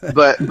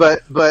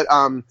 But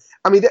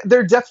I mean,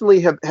 there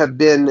definitely have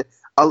been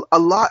a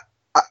lot.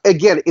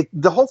 Again,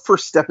 the whole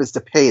first step is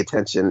to pay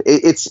attention.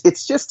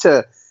 It's just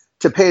to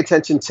pay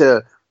attention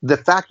to the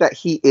fact that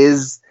he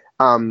is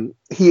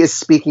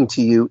speaking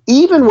to you,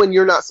 even when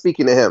you're not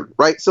speaking to him.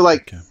 Right. So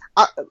like,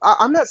 okay.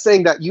 I'm not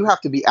saying that you have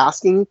to be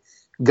asking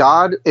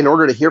God in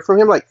order to hear from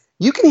him. Like,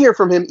 you can hear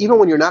from him even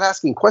when you're not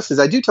asking questions.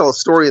 I do tell a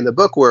story in the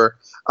book where,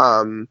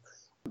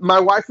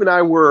 my wife and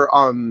I were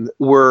on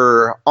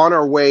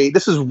our way.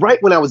 This was right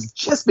when I was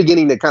just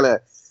beginning to kind of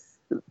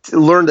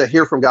learn to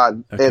hear from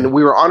God. Okay. And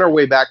we were on our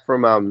way back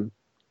from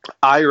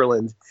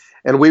Ireland,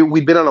 and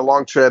we'd been on a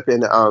long trip,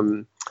 and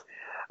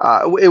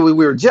we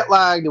were jet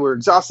lagged and we were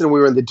exhausted, and we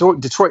were in the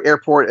Detroit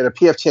airport at a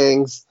PF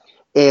Chang's,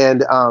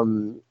 and I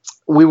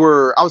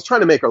was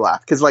trying to make her laugh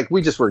because like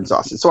we just were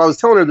exhausted. So I was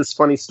telling her this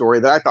funny story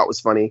that I thought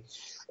was funny,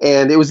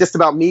 and it was just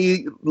about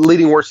me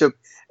leading worship.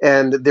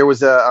 And there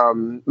was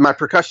my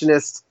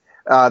percussionist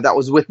that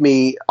was with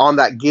me on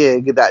that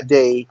gig that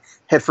day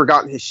had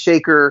forgotten his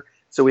shaker.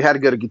 So we had to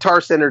go to Guitar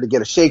Center to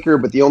get a shaker,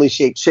 but the only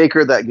shaped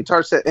shaker that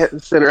Guitar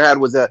Center had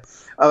was a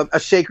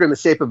shaker in the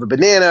shape of a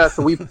banana.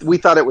 So we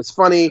thought it was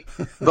funny,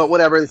 but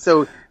whatever. And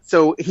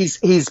so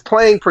he's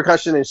playing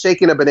percussion and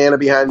shaking a banana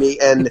behind me,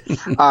 and at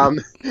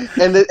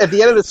the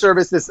end of the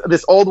service,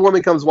 this old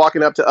woman comes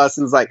walking up to us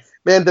and is like,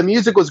 "Man, the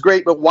music was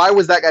great, but why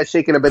was that guy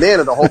shaking a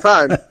banana the whole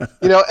time?"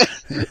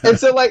 And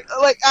so like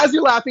as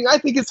you're laughing, I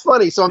think it's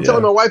funny. So I'm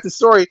telling my wife the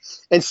story,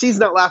 and she's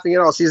not laughing at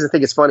all. She doesn't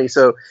think it's funny.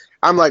 So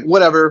I'm like,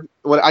 whatever.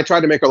 I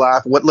tried to make her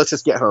laugh. Let's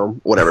just get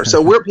home. Whatever.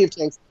 So we're at PF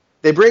Chang's.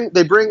 They bring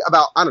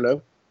about, I don't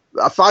know,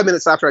 5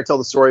 minutes after I tell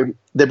the story,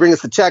 they bring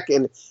us the check,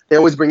 and they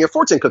always bring a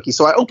fortune cookie.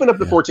 So I opened up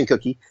the fortune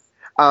cookie,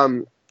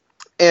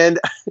 and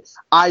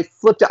I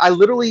flipped it. I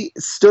literally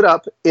stood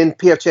up in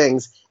PF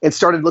Chang's and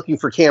started looking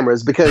for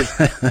cameras because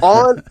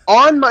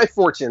on my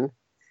fortune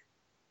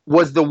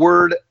was the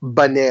word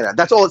banana.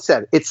 That's all it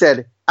said. It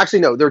said,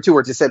 actually, no, there were two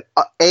words. It said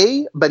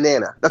a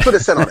banana. That's what it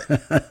said on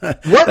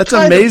it. That's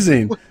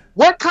amazing.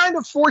 What kind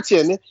of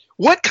fortune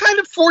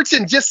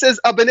just says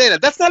a banana?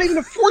 That's not even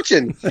a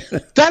fortune.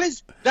 That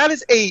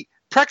is a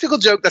practical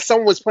joke that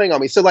someone was playing on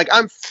me. So like,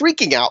 I'm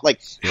freaking out.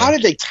 Like, how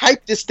did they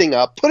type this thing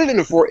up, put it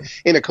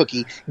in a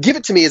cookie, give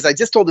it to me as I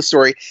just told the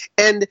story?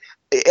 And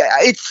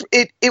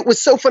it was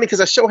so funny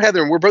because I show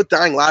Heather and we're both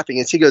dying laughing.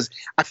 And she goes,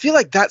 I feel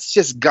like that's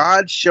just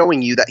God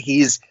showing you that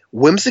he's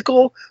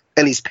whimsical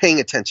and he's paying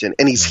attention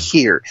and he's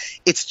here.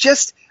 It's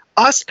just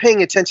us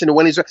paying attention to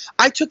when he's.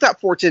 I took that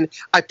fortune,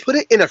 I put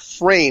it in a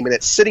frame, and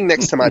it's sitting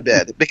next to my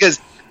bed because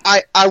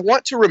I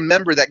want to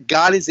remember that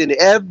God is in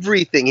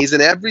everything. He's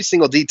in every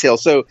single detail.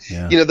 So,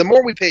 the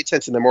more we pay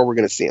attention, the more we're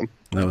going to see him.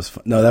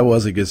 That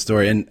was a good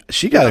story. And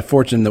she got a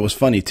fortune that was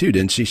funny too,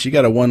 didn't she? She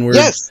got a one word.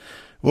 Yes.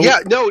 Well, Yeah,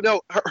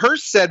 no.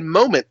 Hers said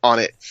moment on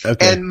it,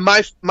 okay. and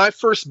my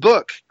first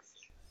book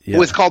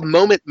was called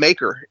Moment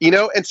Maker,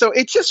 and so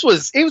it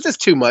was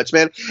just too much,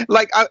 man.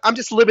 Like I'm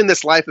just living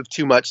this life of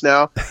too much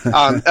now.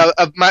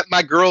 Of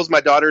my girls, my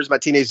daughters, my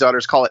teenage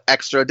daughters call it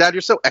extra. Dad,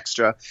 you're so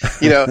extra,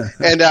 that's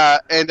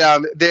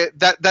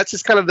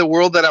just kind of the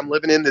world that I'm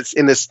living in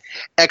this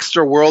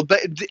extra world.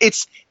 But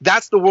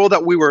that's the world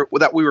that we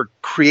were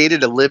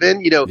created to live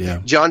in.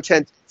 John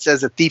 10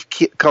 says a thief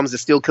comes to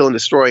steal, kill, and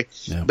destroy,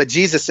 but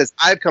Jesus says,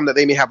 I've come that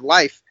they may have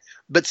life.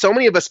 But so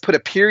many of us put a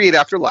period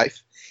after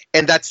life,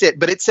 and that's it.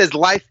 But it says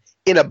life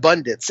in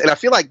abundance. And I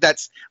feel like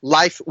that's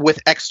life with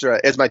extra,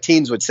 as my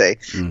teens would say.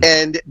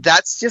 And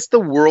that's just the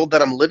world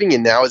that I'm living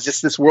in now, is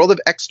just this world of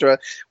extra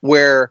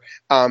where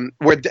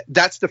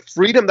that's the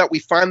freedom that we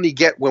finally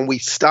get when we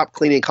stop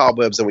cleaning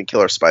cobwebs and we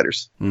kill our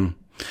spiders.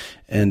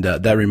 And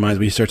that reminds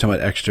me, you start talking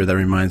about extra, that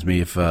reminds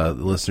me, if the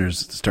listeners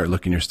start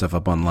looking your stuff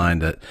up online,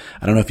 that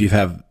I don't know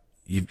if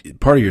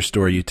part of your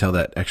story, you tell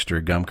that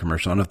extra gum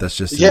commercial. I don't know if that's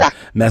just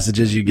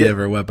messages you give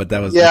or what, but that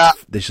was,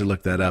 they should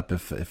look that up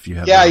if you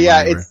have.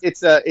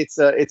 It's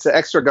an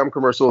extra gum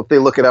commercial. If they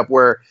look it up,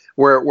 where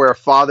a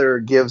father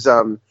gives,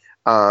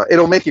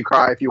 it'll make you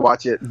cry if you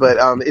watch it, but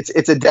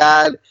it's a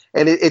dad,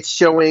 and it's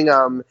showing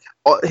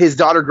his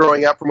daughter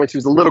growing up from when she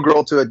was a little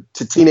girl to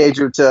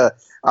teenager to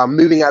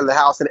moving out of the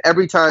house. And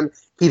every time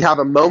he'd have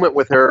a moment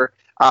with her,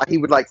 he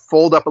would like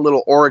fold up a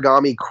little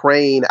origami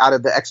crane out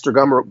of the extra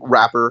gum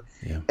wrapper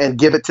and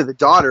give it to the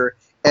daughter.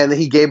 And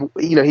he'd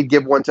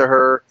give one to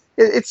her.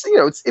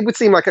 It would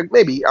seem like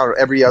maybe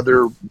every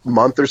other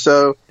month or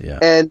so. Yeah.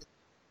 And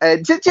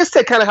just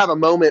to kind of have a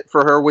moment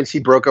for her when she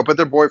broke up with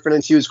her boyfriend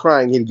and she was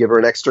crying, he'd give her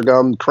an extra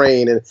gum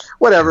crane and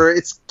whatever.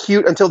 It's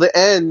cute until the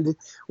end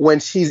when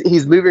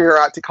he's moving her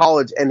out to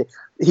college, and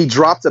he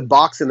drops a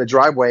box in the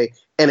driveway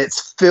and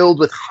it's filled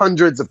with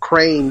hundreds of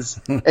cranes.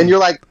 And you're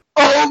like,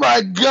 oh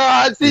my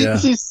God,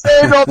 she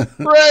saved all the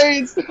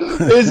cranes.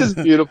 It's just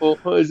beautiful.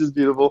 It's just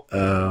beautiful.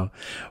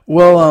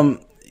 Well,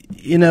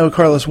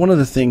 Carlos, one of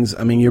the things,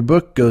 I mean, your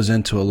book goes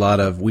into a lot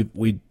of,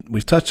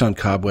 we've touched on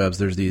cobwebs.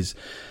 There's these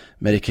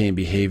medicating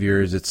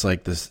behaviors. It's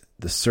like the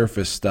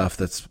surface stuff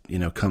that's,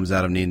 comes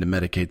out of needing to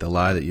medicate the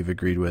lie that you've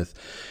agreed with.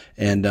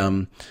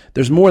 And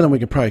there's more than we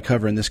can probably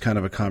cover in this kind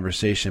of a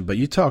conversation, but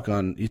you talk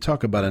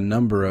about a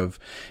number of,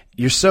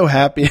 you're so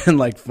happy and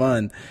like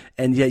fun,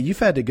 and yet you've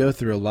had to go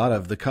through a lot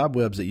of the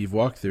cobwebs that you've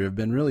walked through have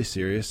been really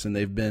serious, and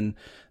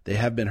they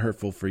have been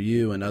hurtful for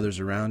you and others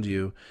around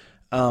you.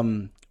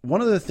 One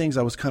of the things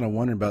I was kind of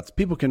wondering about,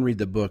 people can read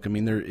the book. I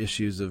mean, there are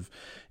issues of,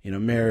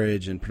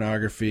 marriage and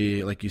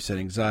pornography, like you said,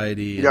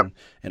 anxiety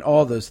and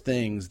all those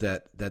things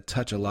that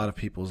touch a lot of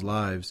people's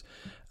lives.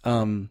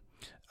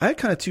 I had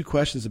kind of two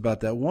questions about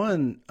that.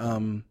 One,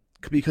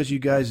 because you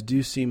guys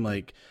do seem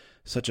like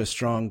such a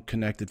strong,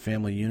 connected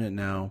family unit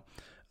now.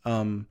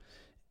 And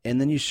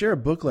then you share a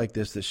book like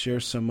this that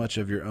shares so much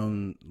of your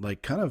own,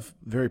 like kind of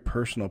very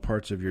personal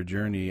parts of your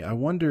journey. I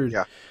wondered,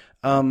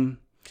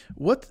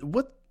 what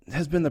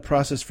has been the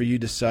process for you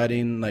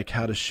deciding like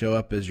how to show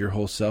up as your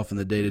whole self in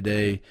the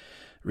day-to-day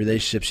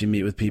relationships you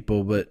meet with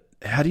people, but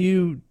how do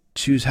you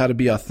choose how to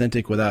be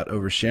authentic without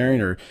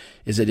oversharing, or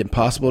is it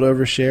impossible to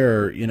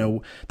overshare?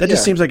 Or, that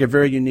just seems like a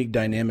very unique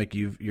dynamic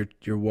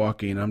you're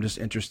walking. I'm just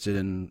interested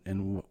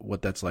in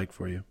what that's like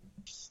for you.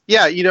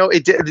 Yeah,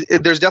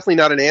 there's definitely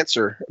not an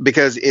answer,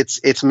 because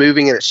it's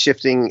moving and it's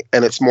shifting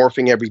and it's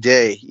morphing every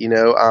day.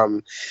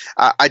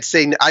 I'd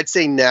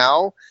say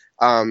now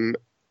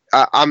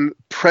I'm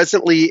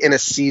presently in a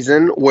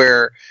season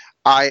where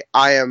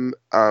I'm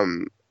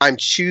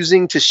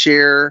choosing to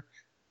share.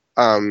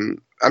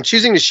 I'm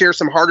choosing to share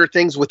some harder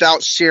things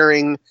without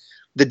sharing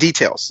the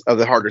details of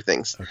the harder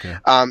things. Okay.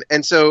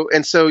 And so,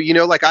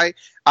 like I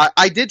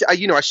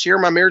share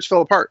my marriage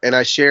fell apart, and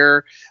I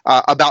share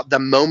about the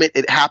moment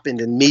it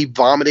happened and me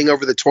vomiting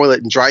over the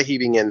toilet and dry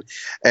heaving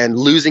and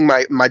losing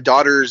my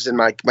daughters and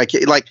my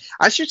kid. Like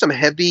I share some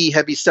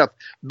heavy stuff,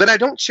 but I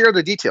don't share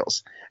the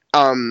details.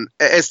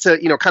 As to,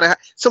 kind of,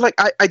 so like,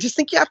 I just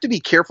think you have to be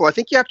careful. I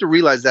think you have to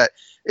realize that,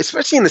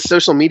 especially in the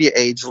social media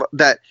age,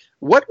 that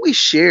what we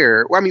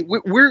share, I mean,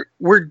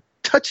 we're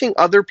touching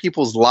other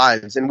people's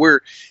lives, and we're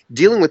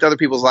dealing with other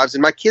people's lives.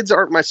 And my kids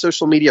aren't my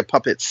social media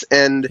puppets.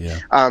 And,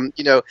 and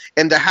the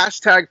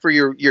hashtag for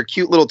your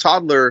cute little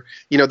toddler,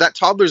 that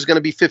toddler is going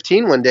to be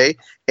 15 one day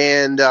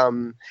and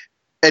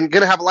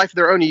going to have a life of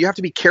their own. You have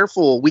to be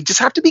careful. We just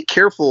have to be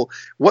careful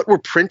what we're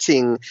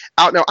printing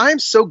out. Now, I am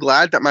so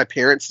glad that my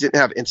parents didn't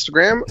have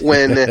Instagram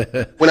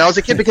when I was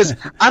a kid, because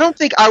I don't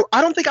think I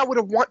would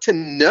have want to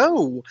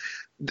know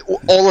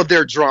all of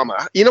their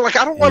drama. Like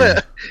I don't want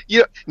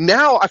to,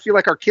 now I feel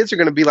like our kids are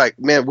going to be like,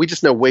 man, we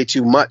just know way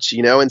too much,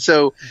 And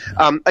so,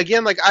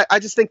 again, like I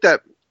just think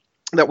that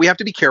we have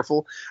to be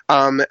careful.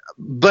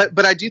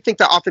 But I do think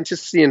that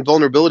authenticity and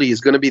vulnerability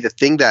is going to be the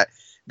thing that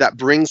that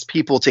brings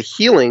people to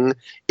healing,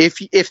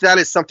 if that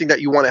is something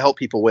that you want to help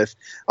people with,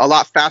 a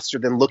lot faster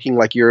than looking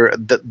like you're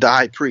the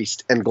high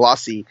priest and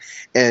glossy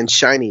and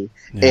shiny.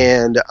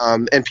 Yeah.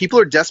 And people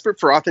are desperate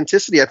for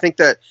authenticity. I think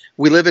that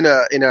we live in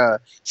a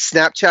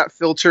Snapchat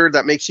filter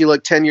that makes you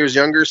look 10 years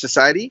younger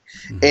society.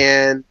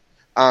 Mm-hmm.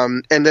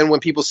 And then when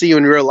people see you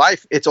in real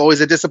life, it's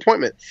always a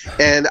disappointment.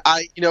 And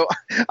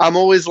I'm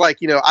always like,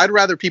 I'd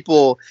rather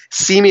people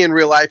see me in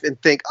real life and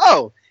think,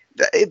 oh,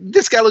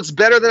 this guy looks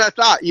better than I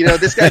thought.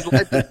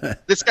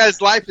 This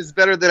guy's life is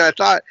better than I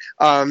thought.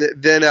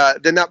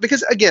 Than not,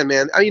 because again,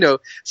 man,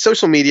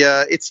 social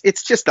media,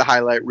 it's just the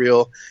highlight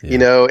reel.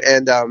 Yeah.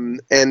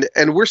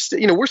 And we're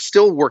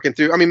still working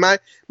through. I mean, my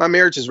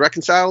marriage is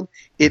reconciled.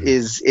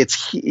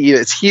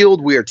 It's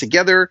healed. We are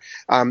together.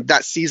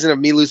 That season of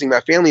me losing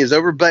my family is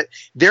over. But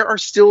there are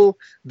still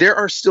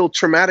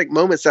traumatic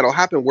moments that'll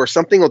happen where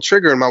something will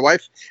trigger, and my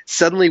wife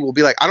suddenly will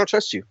be like, "I don't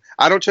trust you.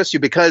 I don't trust you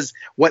because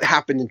what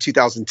happened in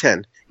 2010."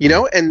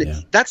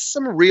 That's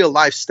some real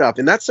life stuff,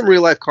 and that's some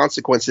real life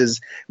consequences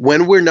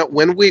when we're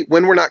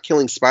not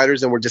killing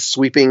spiders and we're just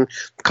sweeping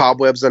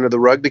cobwebs under the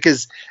rug.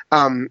 Because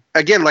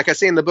again, like I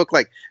say in the book,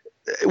 like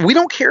we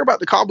don't care about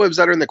the cobwebs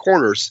that are in the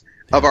corners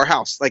of our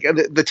house. Like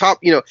the top,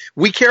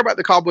 we care about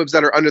the cobwebs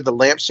that are under the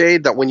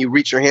lampshade, that when you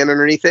reach your hand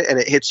underneath it and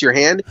it hits your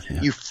hand,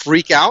 you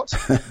freak out.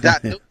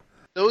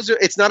 Those are,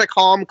 it's not a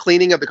calm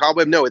cleaning of the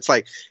cobweb. No, it's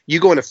like you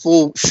go into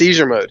full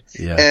seizure mode.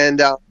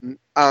 Yeah.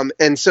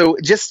 And so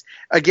just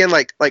again,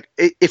 like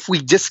if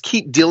we just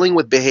keep dealing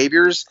with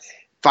behaviors,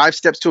 5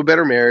 steps to a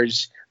better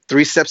marriage,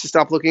 3 steps to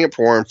stop looking at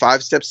porn,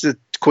 5 steps to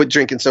quit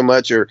drinking so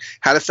much, or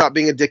how to stop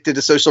being addicted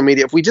to social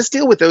media. If we just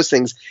deal with those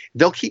things,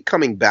 they'll keep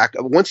coming back.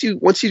 Once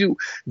you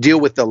deal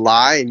with the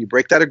lie and you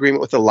break that agreement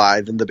with the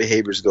lie, then the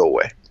behaviors go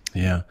away.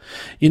 Yeah.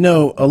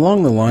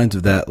 Along the lines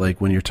of that, like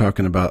when you're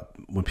talking about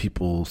when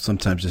people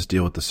sometimes just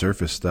deal with the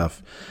surface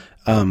stuff,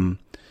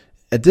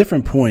 at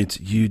different points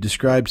you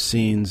described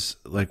scenes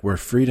like where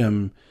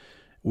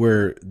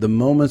the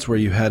moments where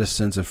you had a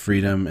sense of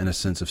freedom and a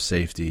sense of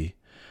safety,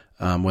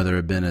 whether it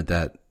had been at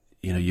that,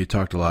 you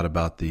talked a lot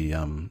about the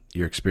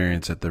your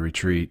experience at the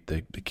retreat,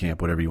 the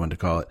camp, whatever you want to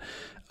call it.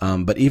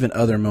 But even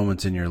other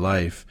moments in your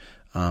life,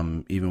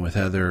 even with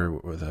Heather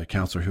or the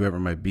counselor, whoever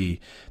it might be,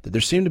 that there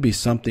seemed to be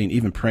something,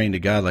 even praying to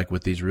God, like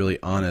with these really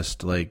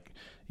honest, like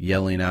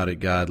yelling out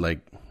at God, like,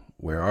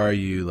 where are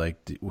you? Like,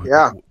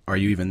 are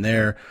you even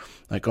there?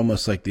 Like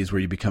almost like these where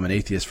you become an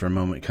atheist for a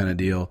moment kind of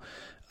deal.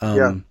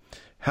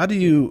 How do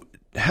you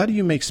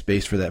make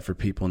space for that for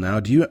people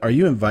now? Are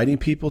you inviting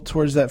people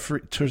towards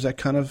that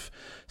kind of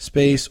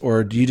space,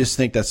 or do you just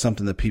think that's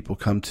something that people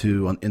come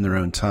to in their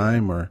own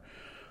time? Or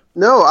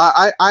no,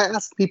 I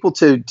ask people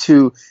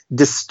to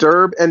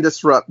disturb and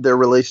disrupt their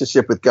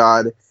relationship with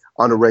God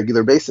on a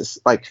regular basis.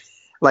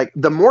 Like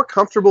the more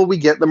comfortable we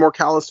get, the more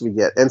callous we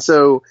get, and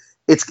so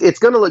it's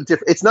going to look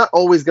different. It's not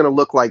always going to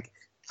look like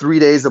 3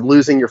 days of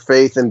losing your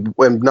faith and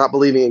not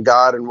believing in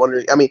God and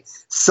wondering. I mean,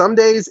 some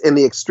days in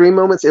the extreme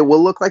moments it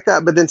will look like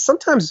that, but then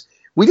sometimes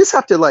we just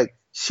have to like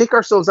shake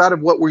ourselves out of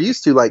what we're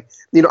used to. Like,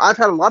 I've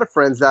had a lot of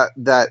friends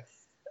that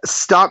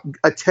stopped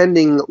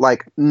attending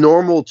like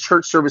normal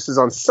church services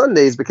on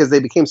Sundays because they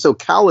became so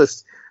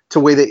calloused to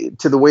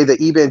the way the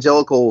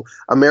evangelical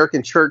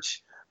American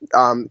church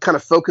kind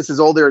of focuses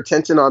all their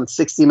attention on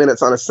 60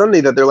 minutes on a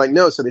Sunday, that they're like,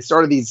 no. So they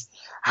started these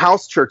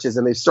house churches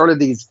and they started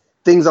these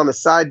things on the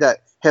side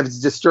that have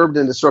disturbed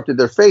and disrupted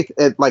their faith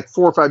at like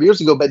 4 or 5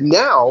 years ago. But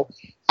now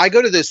I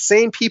go to those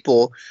same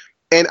people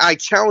and I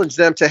challenge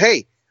them to,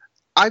 hey,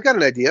 I've got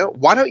an idea.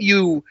 Why don't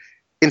you,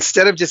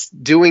 instead of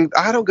just doing,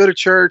 I don't go to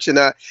church, and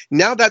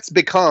now that's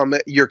become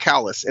your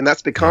callous, and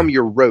that's become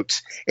your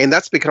rote, and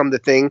that's become the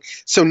thing.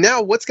 So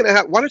now what's going to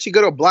happen? Why don't you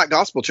go to a Black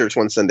gospel church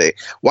one Sunday?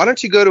 Why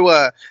don't you go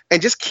to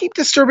and just keep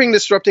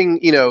disrupting,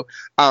 your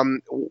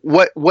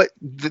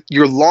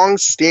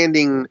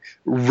long-standing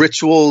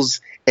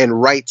rituals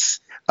and rites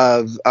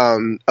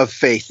of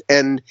faith.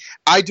 And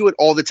I do it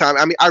all the time.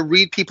 I mean, I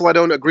read people I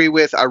don't agree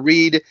with. I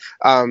read,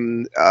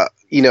 I'm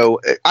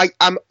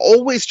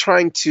always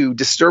trying to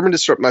disturb and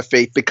disrupt my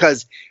faith,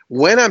 because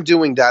when I'm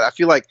doing that, I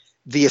feel like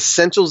the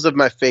essentials of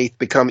my faith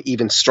become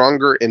even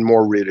stronger and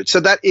more rooted. So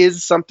that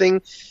is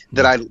something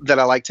that I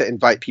like to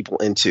invite people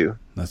into.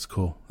 That's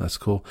cool.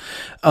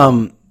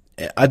 I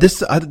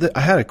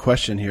had a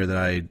question here that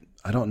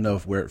I don't know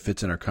where it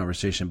fits in our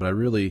conversation, but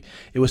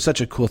it was such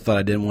a cool thought.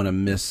 I didn't want to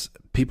miss.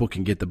 People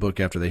can get the book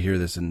after they hear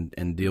this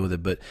and deal with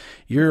it. But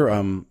you're, I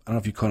don't know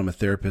if you call him a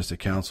therapist, a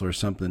counselor or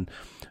something,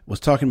 was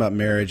talking about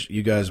marriage.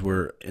 You guys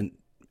were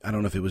I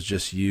don't know if it was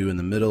just you in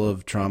the middle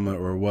of trauma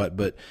or what,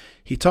 but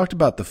he talked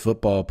about the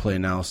football play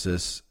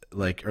analysis,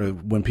 like, or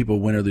when people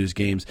win or lose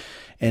games.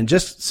 And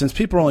just since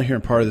people are only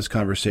hearing part of this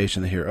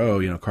conversation, they hear,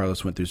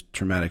 Carlos went through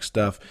traumatic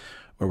stuff,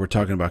 or we're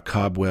talking about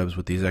cobwebs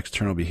with these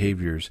external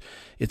behaviors.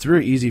 It's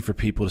very easy for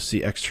people to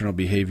see external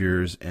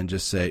behaviors and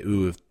just say,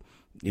 ooh, if,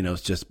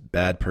 it's just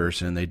bad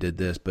person, they did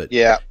this. But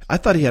yeah, I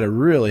thought he had a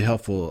really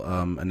helpful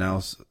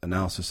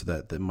analysis of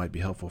that might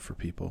be helpful for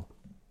people.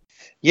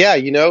 Yeah,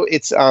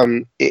 it's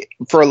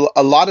for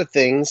a lot of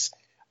things,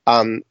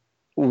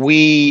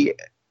 we,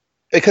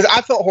 because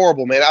I felt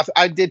horrible, man.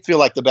 I did feel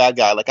like the bad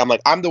guy. Like,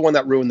 I'm the one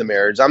that ruined the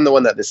marriage. I'm the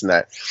one that this and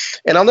that.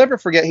 And I'll never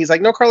forget. He's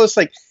like, no, Carlos,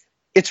 like,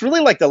 it's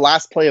really like the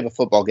last play of a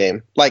football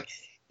game. Like,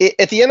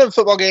 at the end of a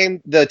football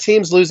game, the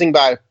team's losing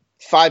by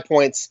 5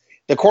 points.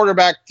 The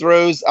quarterback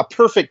throws a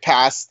perfect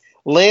pass,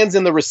 lands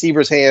in the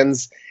receiver's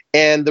hands,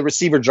 and the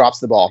receiver drops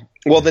the ball.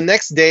 Well, the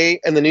next day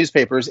in the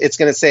newspapers, it's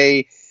going to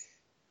say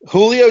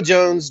Julio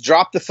Jones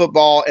dropped the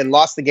football and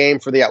lost the game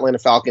for the Atlanta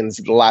Falcons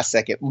at the last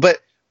second. But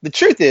the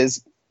truth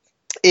is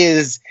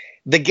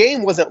the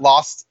game wasn't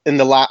lost on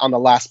the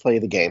last play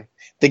of the game.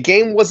 The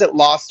game wasn't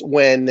lost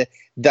when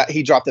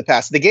he dropped the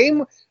pass. The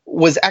game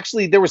was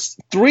actually, there was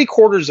 4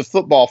 quarters of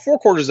football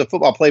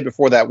play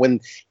before that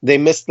when they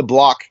missed the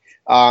block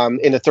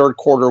in the third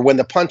quarter, when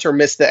the punter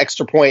missed the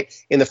extra point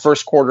in the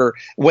first quarter,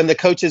 when the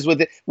coaches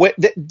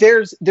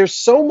there's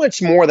so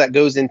much more that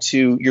goes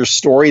into your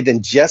story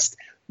than just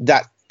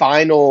that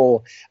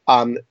final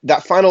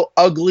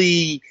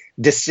ugly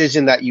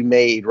decision that you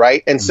made,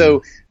 right? And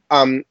so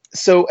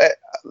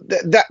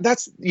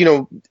that's, you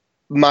know,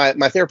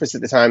 my therapist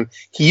at the time,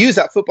 he used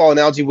that football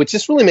analogy, which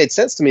just really made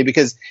sense to me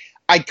because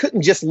I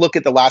couldn't just look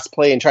at the last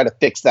play and try to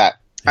fix that.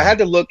 I had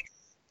to look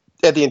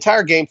at the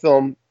entire game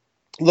film,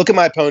 look at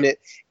my opponent,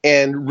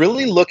 and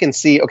really look and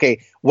see, okay,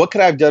 what could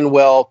I have done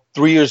well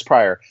 3 years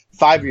prior,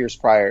 5 years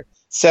prior,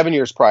 7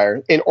 years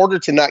prior, in order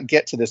to not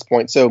get to this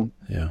point. So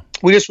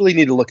we just really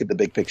need to look at the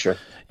big picture.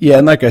 Yeah,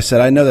 and like I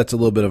said, I know that's a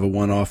little bit of a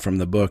one-off from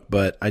the book,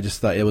 but I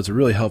just thought it was a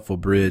really helpful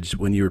bridge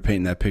when you were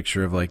painting that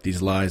picture of like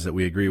these lies that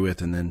we agree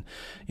with, and then,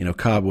 you know,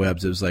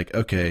 cobwebs. It was like,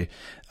 okay,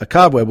 a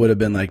cobweb would have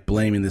been like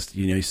blaming this,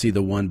 you know, you see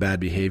the one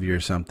bad behavior or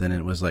something, and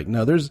it was like,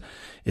 no,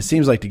 it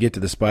seems like to get to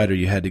the spider,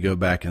 you had to go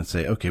back and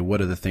say, okay, what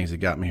are the things that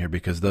got me here?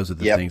 Because those are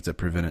the things that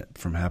prevent it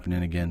from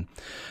happening again.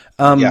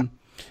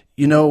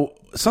 You know,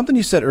 something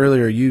you said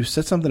earlier, you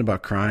said something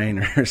about crying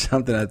or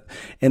something.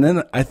 And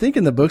then I think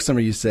in the book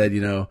summary you said,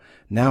 you know,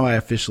 now I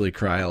officially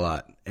cry a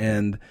lot.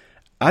 And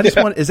I just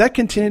is that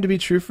continuing to be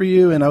true for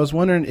you? And I was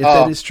wondering if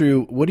that is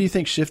true, what do you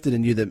think shifted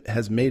in you that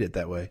has made it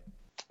that way?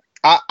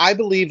 I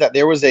believe that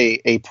there was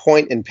a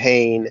point in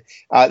pain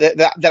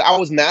that I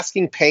was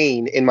masking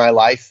pain in my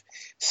life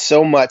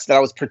so much that I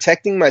was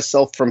protecting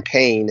myself from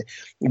pain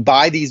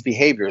by these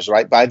behaviors,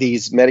 right? By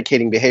these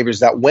medicating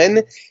behaviors, that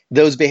when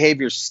those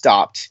behaviors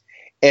stopped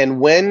and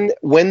when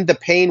the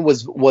pain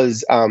was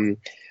when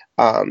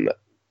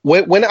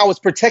I was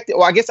protected,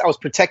 well, I guess I was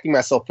protecting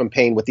myself from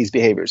pain with these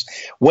behaviors.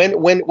 When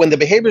the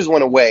behaviors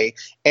went away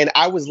and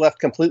I was left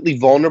completely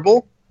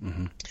vulnerable,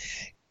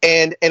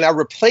 and I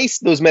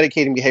replaced those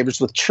medicating behaviors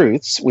with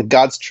truths, with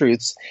God's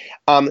truths,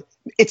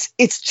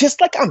 it's just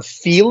like I'm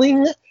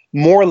feeling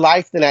more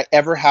life than I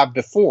ever have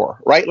before,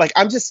 right? Like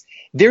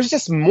there's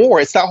just more.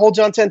 It's that whole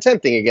John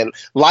 10:10 thing again,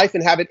 life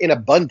and have it in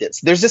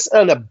abundance. There's just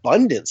an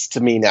abundance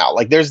to me now.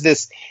 Like there's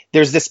this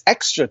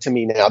extra to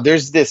me now.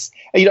 There's this,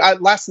 you know,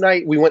 last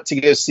night we went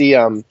to go see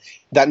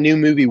that new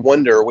movie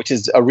Wonder, which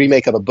is a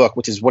remake of a book,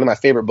 which is one of my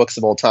favorite books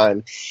of all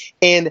time.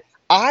 And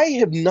I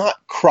have not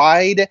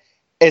cried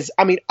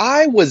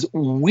I was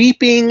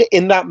weeping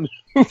in that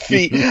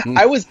movie.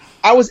 I was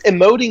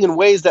emoting in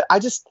ways that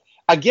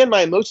again,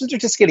 my emotions are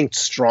just getting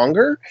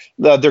stronger.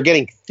 They're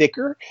getting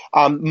thicker.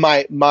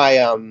 My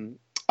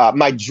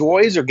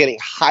joys are getting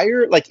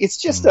higher. Like it's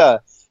just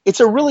it's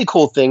a really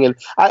cool thing. And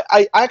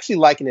I actually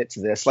liken it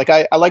to this. Like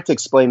I like to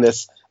explain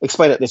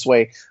it this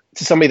way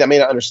to somebody that may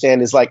not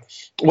understand, is like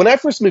when I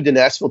first moved to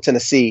Nashville,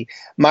 Tennessee,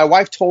 my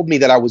wife told me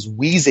that I was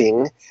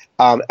wheezing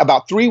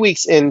about 3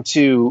 weeks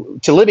into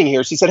living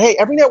here. She said, hey,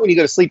 every night when you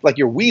go to sleep, like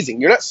you're wheezing,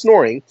 you're not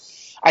snoring.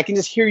 I can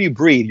just hear you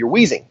breathe. You're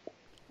wheezing.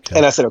 Okay.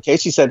 And I said, okay.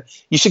 She said,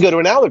 you should go to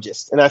an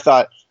allergist. And I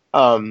thought,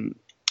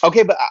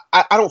 okay, but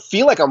I don't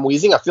feel like I'm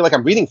wheezing. I feel like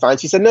I'm breathing fine.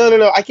 She said,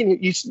 no,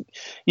 you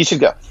should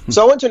go.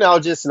 So I went to an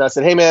allergist and I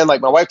said, hey man, like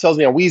my wife tells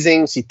me I'm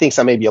wheezing. She thinks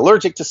I may be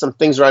allergic to some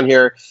things around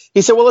here.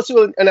 He said, well, let's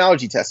do an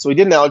allergy test. So we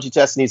did an allergy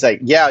test and he's like,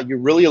 yeah, you're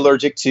really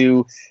allergic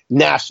to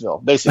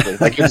Nashville, basically.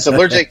 Like you're just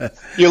allergic.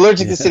 You're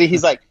allergic to the city.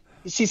 He's like,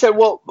 she said,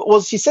 well,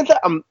 she said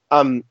that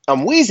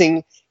I'm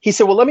wheezing. He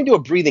said, well, let me do a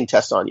breathing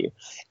test on you.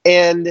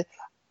 And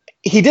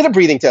he did a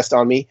breathing test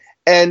on me.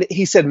 And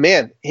he said,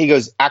 man, he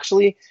goes,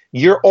 actually,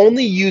 you're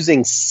only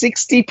using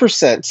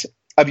 60%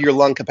 of your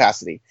lung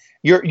capacity.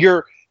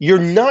 You're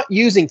not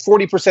using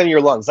 40% of your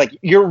lungs. Like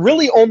you're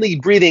really only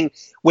breathing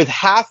with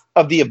half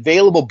of the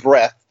available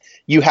breath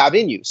you have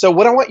in you. So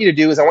what I want you to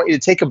do is I want you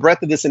to take a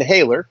breath of this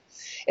inhaler.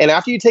 And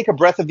after you take a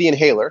breath of the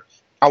inhaler,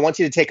 I want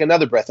you to take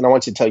another breath and I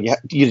want you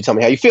to tell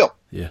me how you feel.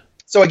 Yeah.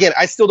 So again,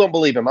 I still don't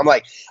believe him. I'm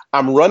like,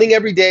 I'm running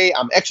every day.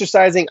 I'm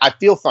exercising. I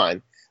feel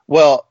fine.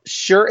 Well,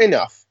 sure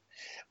enough,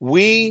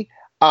 I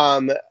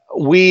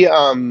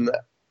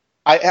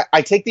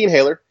take the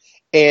inhaler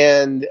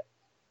and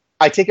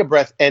I take a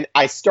breath and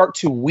I start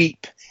to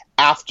weep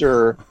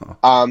after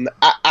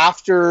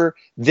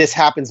this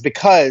happens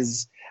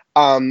because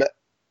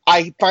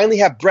I finally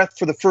have breath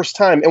for the first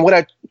time. And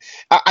what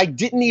I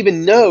didn't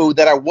even know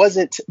that I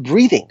wasn't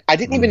breathing. I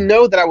didn't even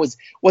know that I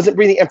wasn't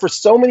breathing. And for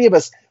so many of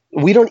us,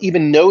 we don't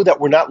even know that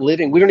we're not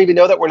living. We don't even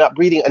know that we're not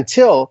breathing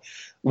until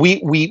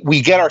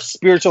we get our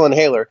spiritual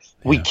inhaler.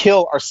 We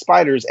kill our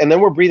spiders, and then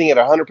we're breathing at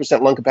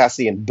 100% lung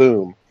capacity, and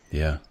boom.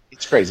 Yeah.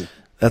 It's crazy.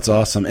 That's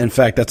awesome. In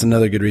fact, that's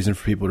another good reason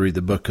for people to read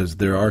the book, because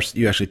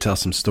you actually tell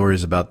some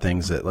stories about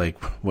things that,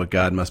 like, what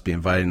God must be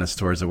inviting us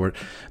towards that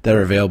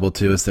are available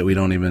to us that we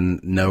don't even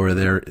know are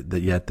there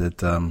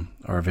that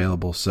are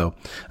available. So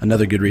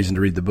another good reason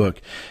to read the book.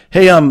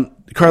 Hey,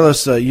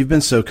 Carlos, you've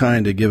been so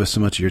kind to give us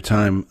so much of your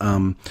time.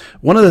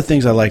 One of the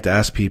things I like to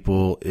ask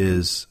people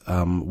is,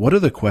 what are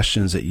the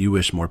questions that you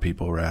wish more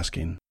people were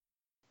asking?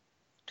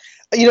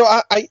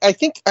 I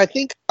think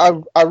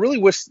I really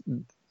wish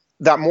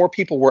that more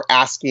people were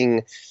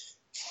asking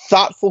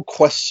thoughtful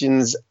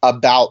questions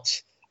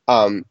about,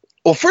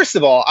 well, first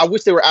of all, I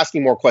wish they were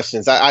asking more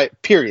questions.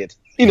 Period.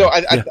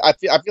 I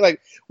feel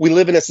like we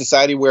live in a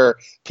society where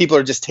people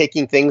are just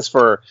taking things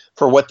for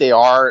what they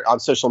are on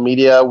social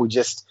media. We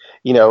just,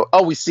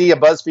 we see a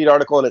BuzzFeed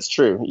article and it's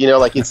true.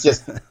 It's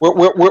just,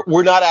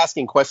 we're not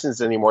asking questions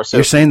anymore. So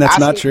you're saying that's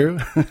not true?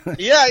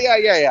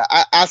 Yeah.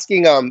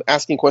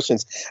 Asking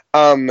questions.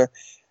 I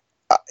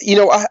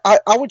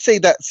would say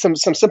that some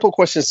simple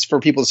questions for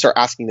people to start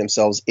asking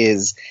themselves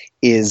is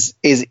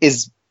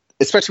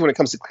especially when it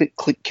comes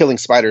to killing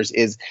spiders,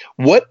 is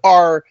what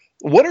are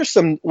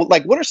some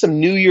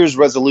New Year's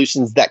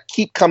resolutions that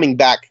keep coming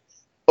back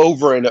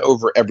over and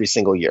over every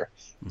single year?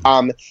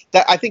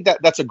 That I think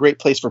that's a great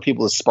place for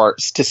people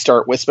to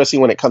start with, especially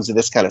when it comes to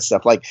this kind of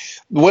stuff. Like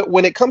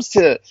when it comes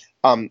to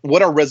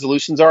what our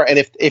resolutions are, and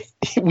if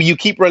you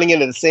keep running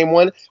into the same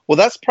one, well,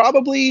 that's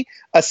probably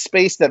a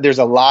space that there's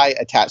a lie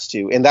attached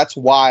to, and that's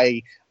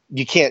why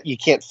you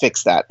can't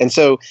fix that. And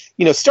so,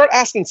 start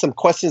asking some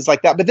questions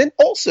like that. But then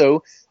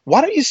also,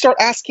 why don't you start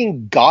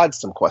asking God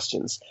some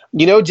questions?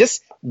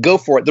 Just go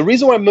for it. The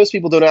reason why most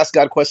people don't ask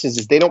God questions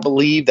is they don't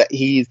believe that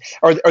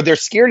or they're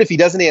scared if he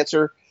doesn't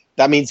answer,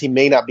 that means he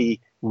may not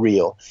be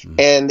real.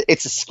 And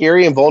it's a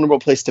scary and vulnerable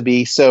place to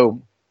be.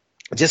 So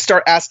just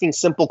start asking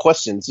simple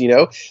questions,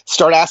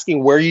 start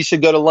asking where you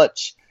should go to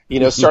lunch,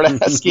 start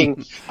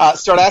asking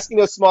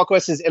those small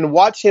questions, and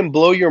watch him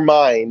blow your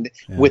mind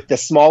with the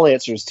small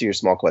answers to your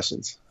small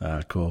questions.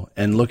 Cool.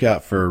 And look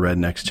out for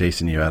rednecks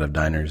chasing you out of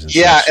diners. And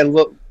such. And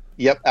look.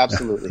 Yep,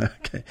 absolutely.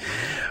 Okay.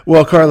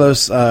 Well,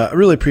 Carlos, I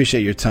really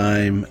appreciate your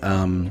time.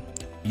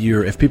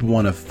 If people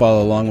want to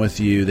follow along with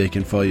you, they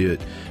can follow you at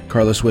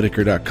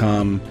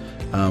carloswhittaker.com.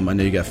 I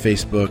know you got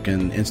Facebook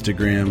and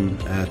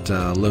Instagram at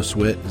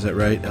LosWhit. Is that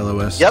right?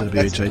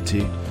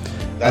 LOSWHIT.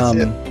 That's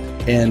it.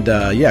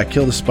 And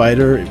Kill the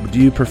Spider. Do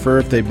you prefer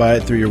if they buy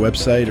it through your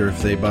website or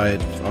if they buy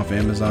it off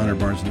Amazon or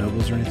Barnes &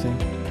 Nobles or anything?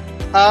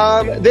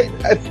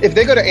 If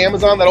they go to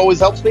Amazon, that always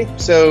helps me.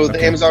 So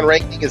the Amazon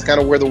ranking is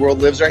kind of where the world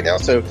lives right now.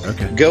 So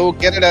go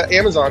get it at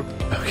Amazon.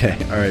 Okay.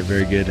 All right.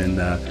 Very good. And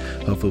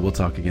hopefully we'll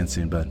talk again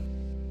soon, bud.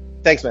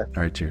 Thanks, man.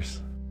 All right.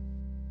 Cheers.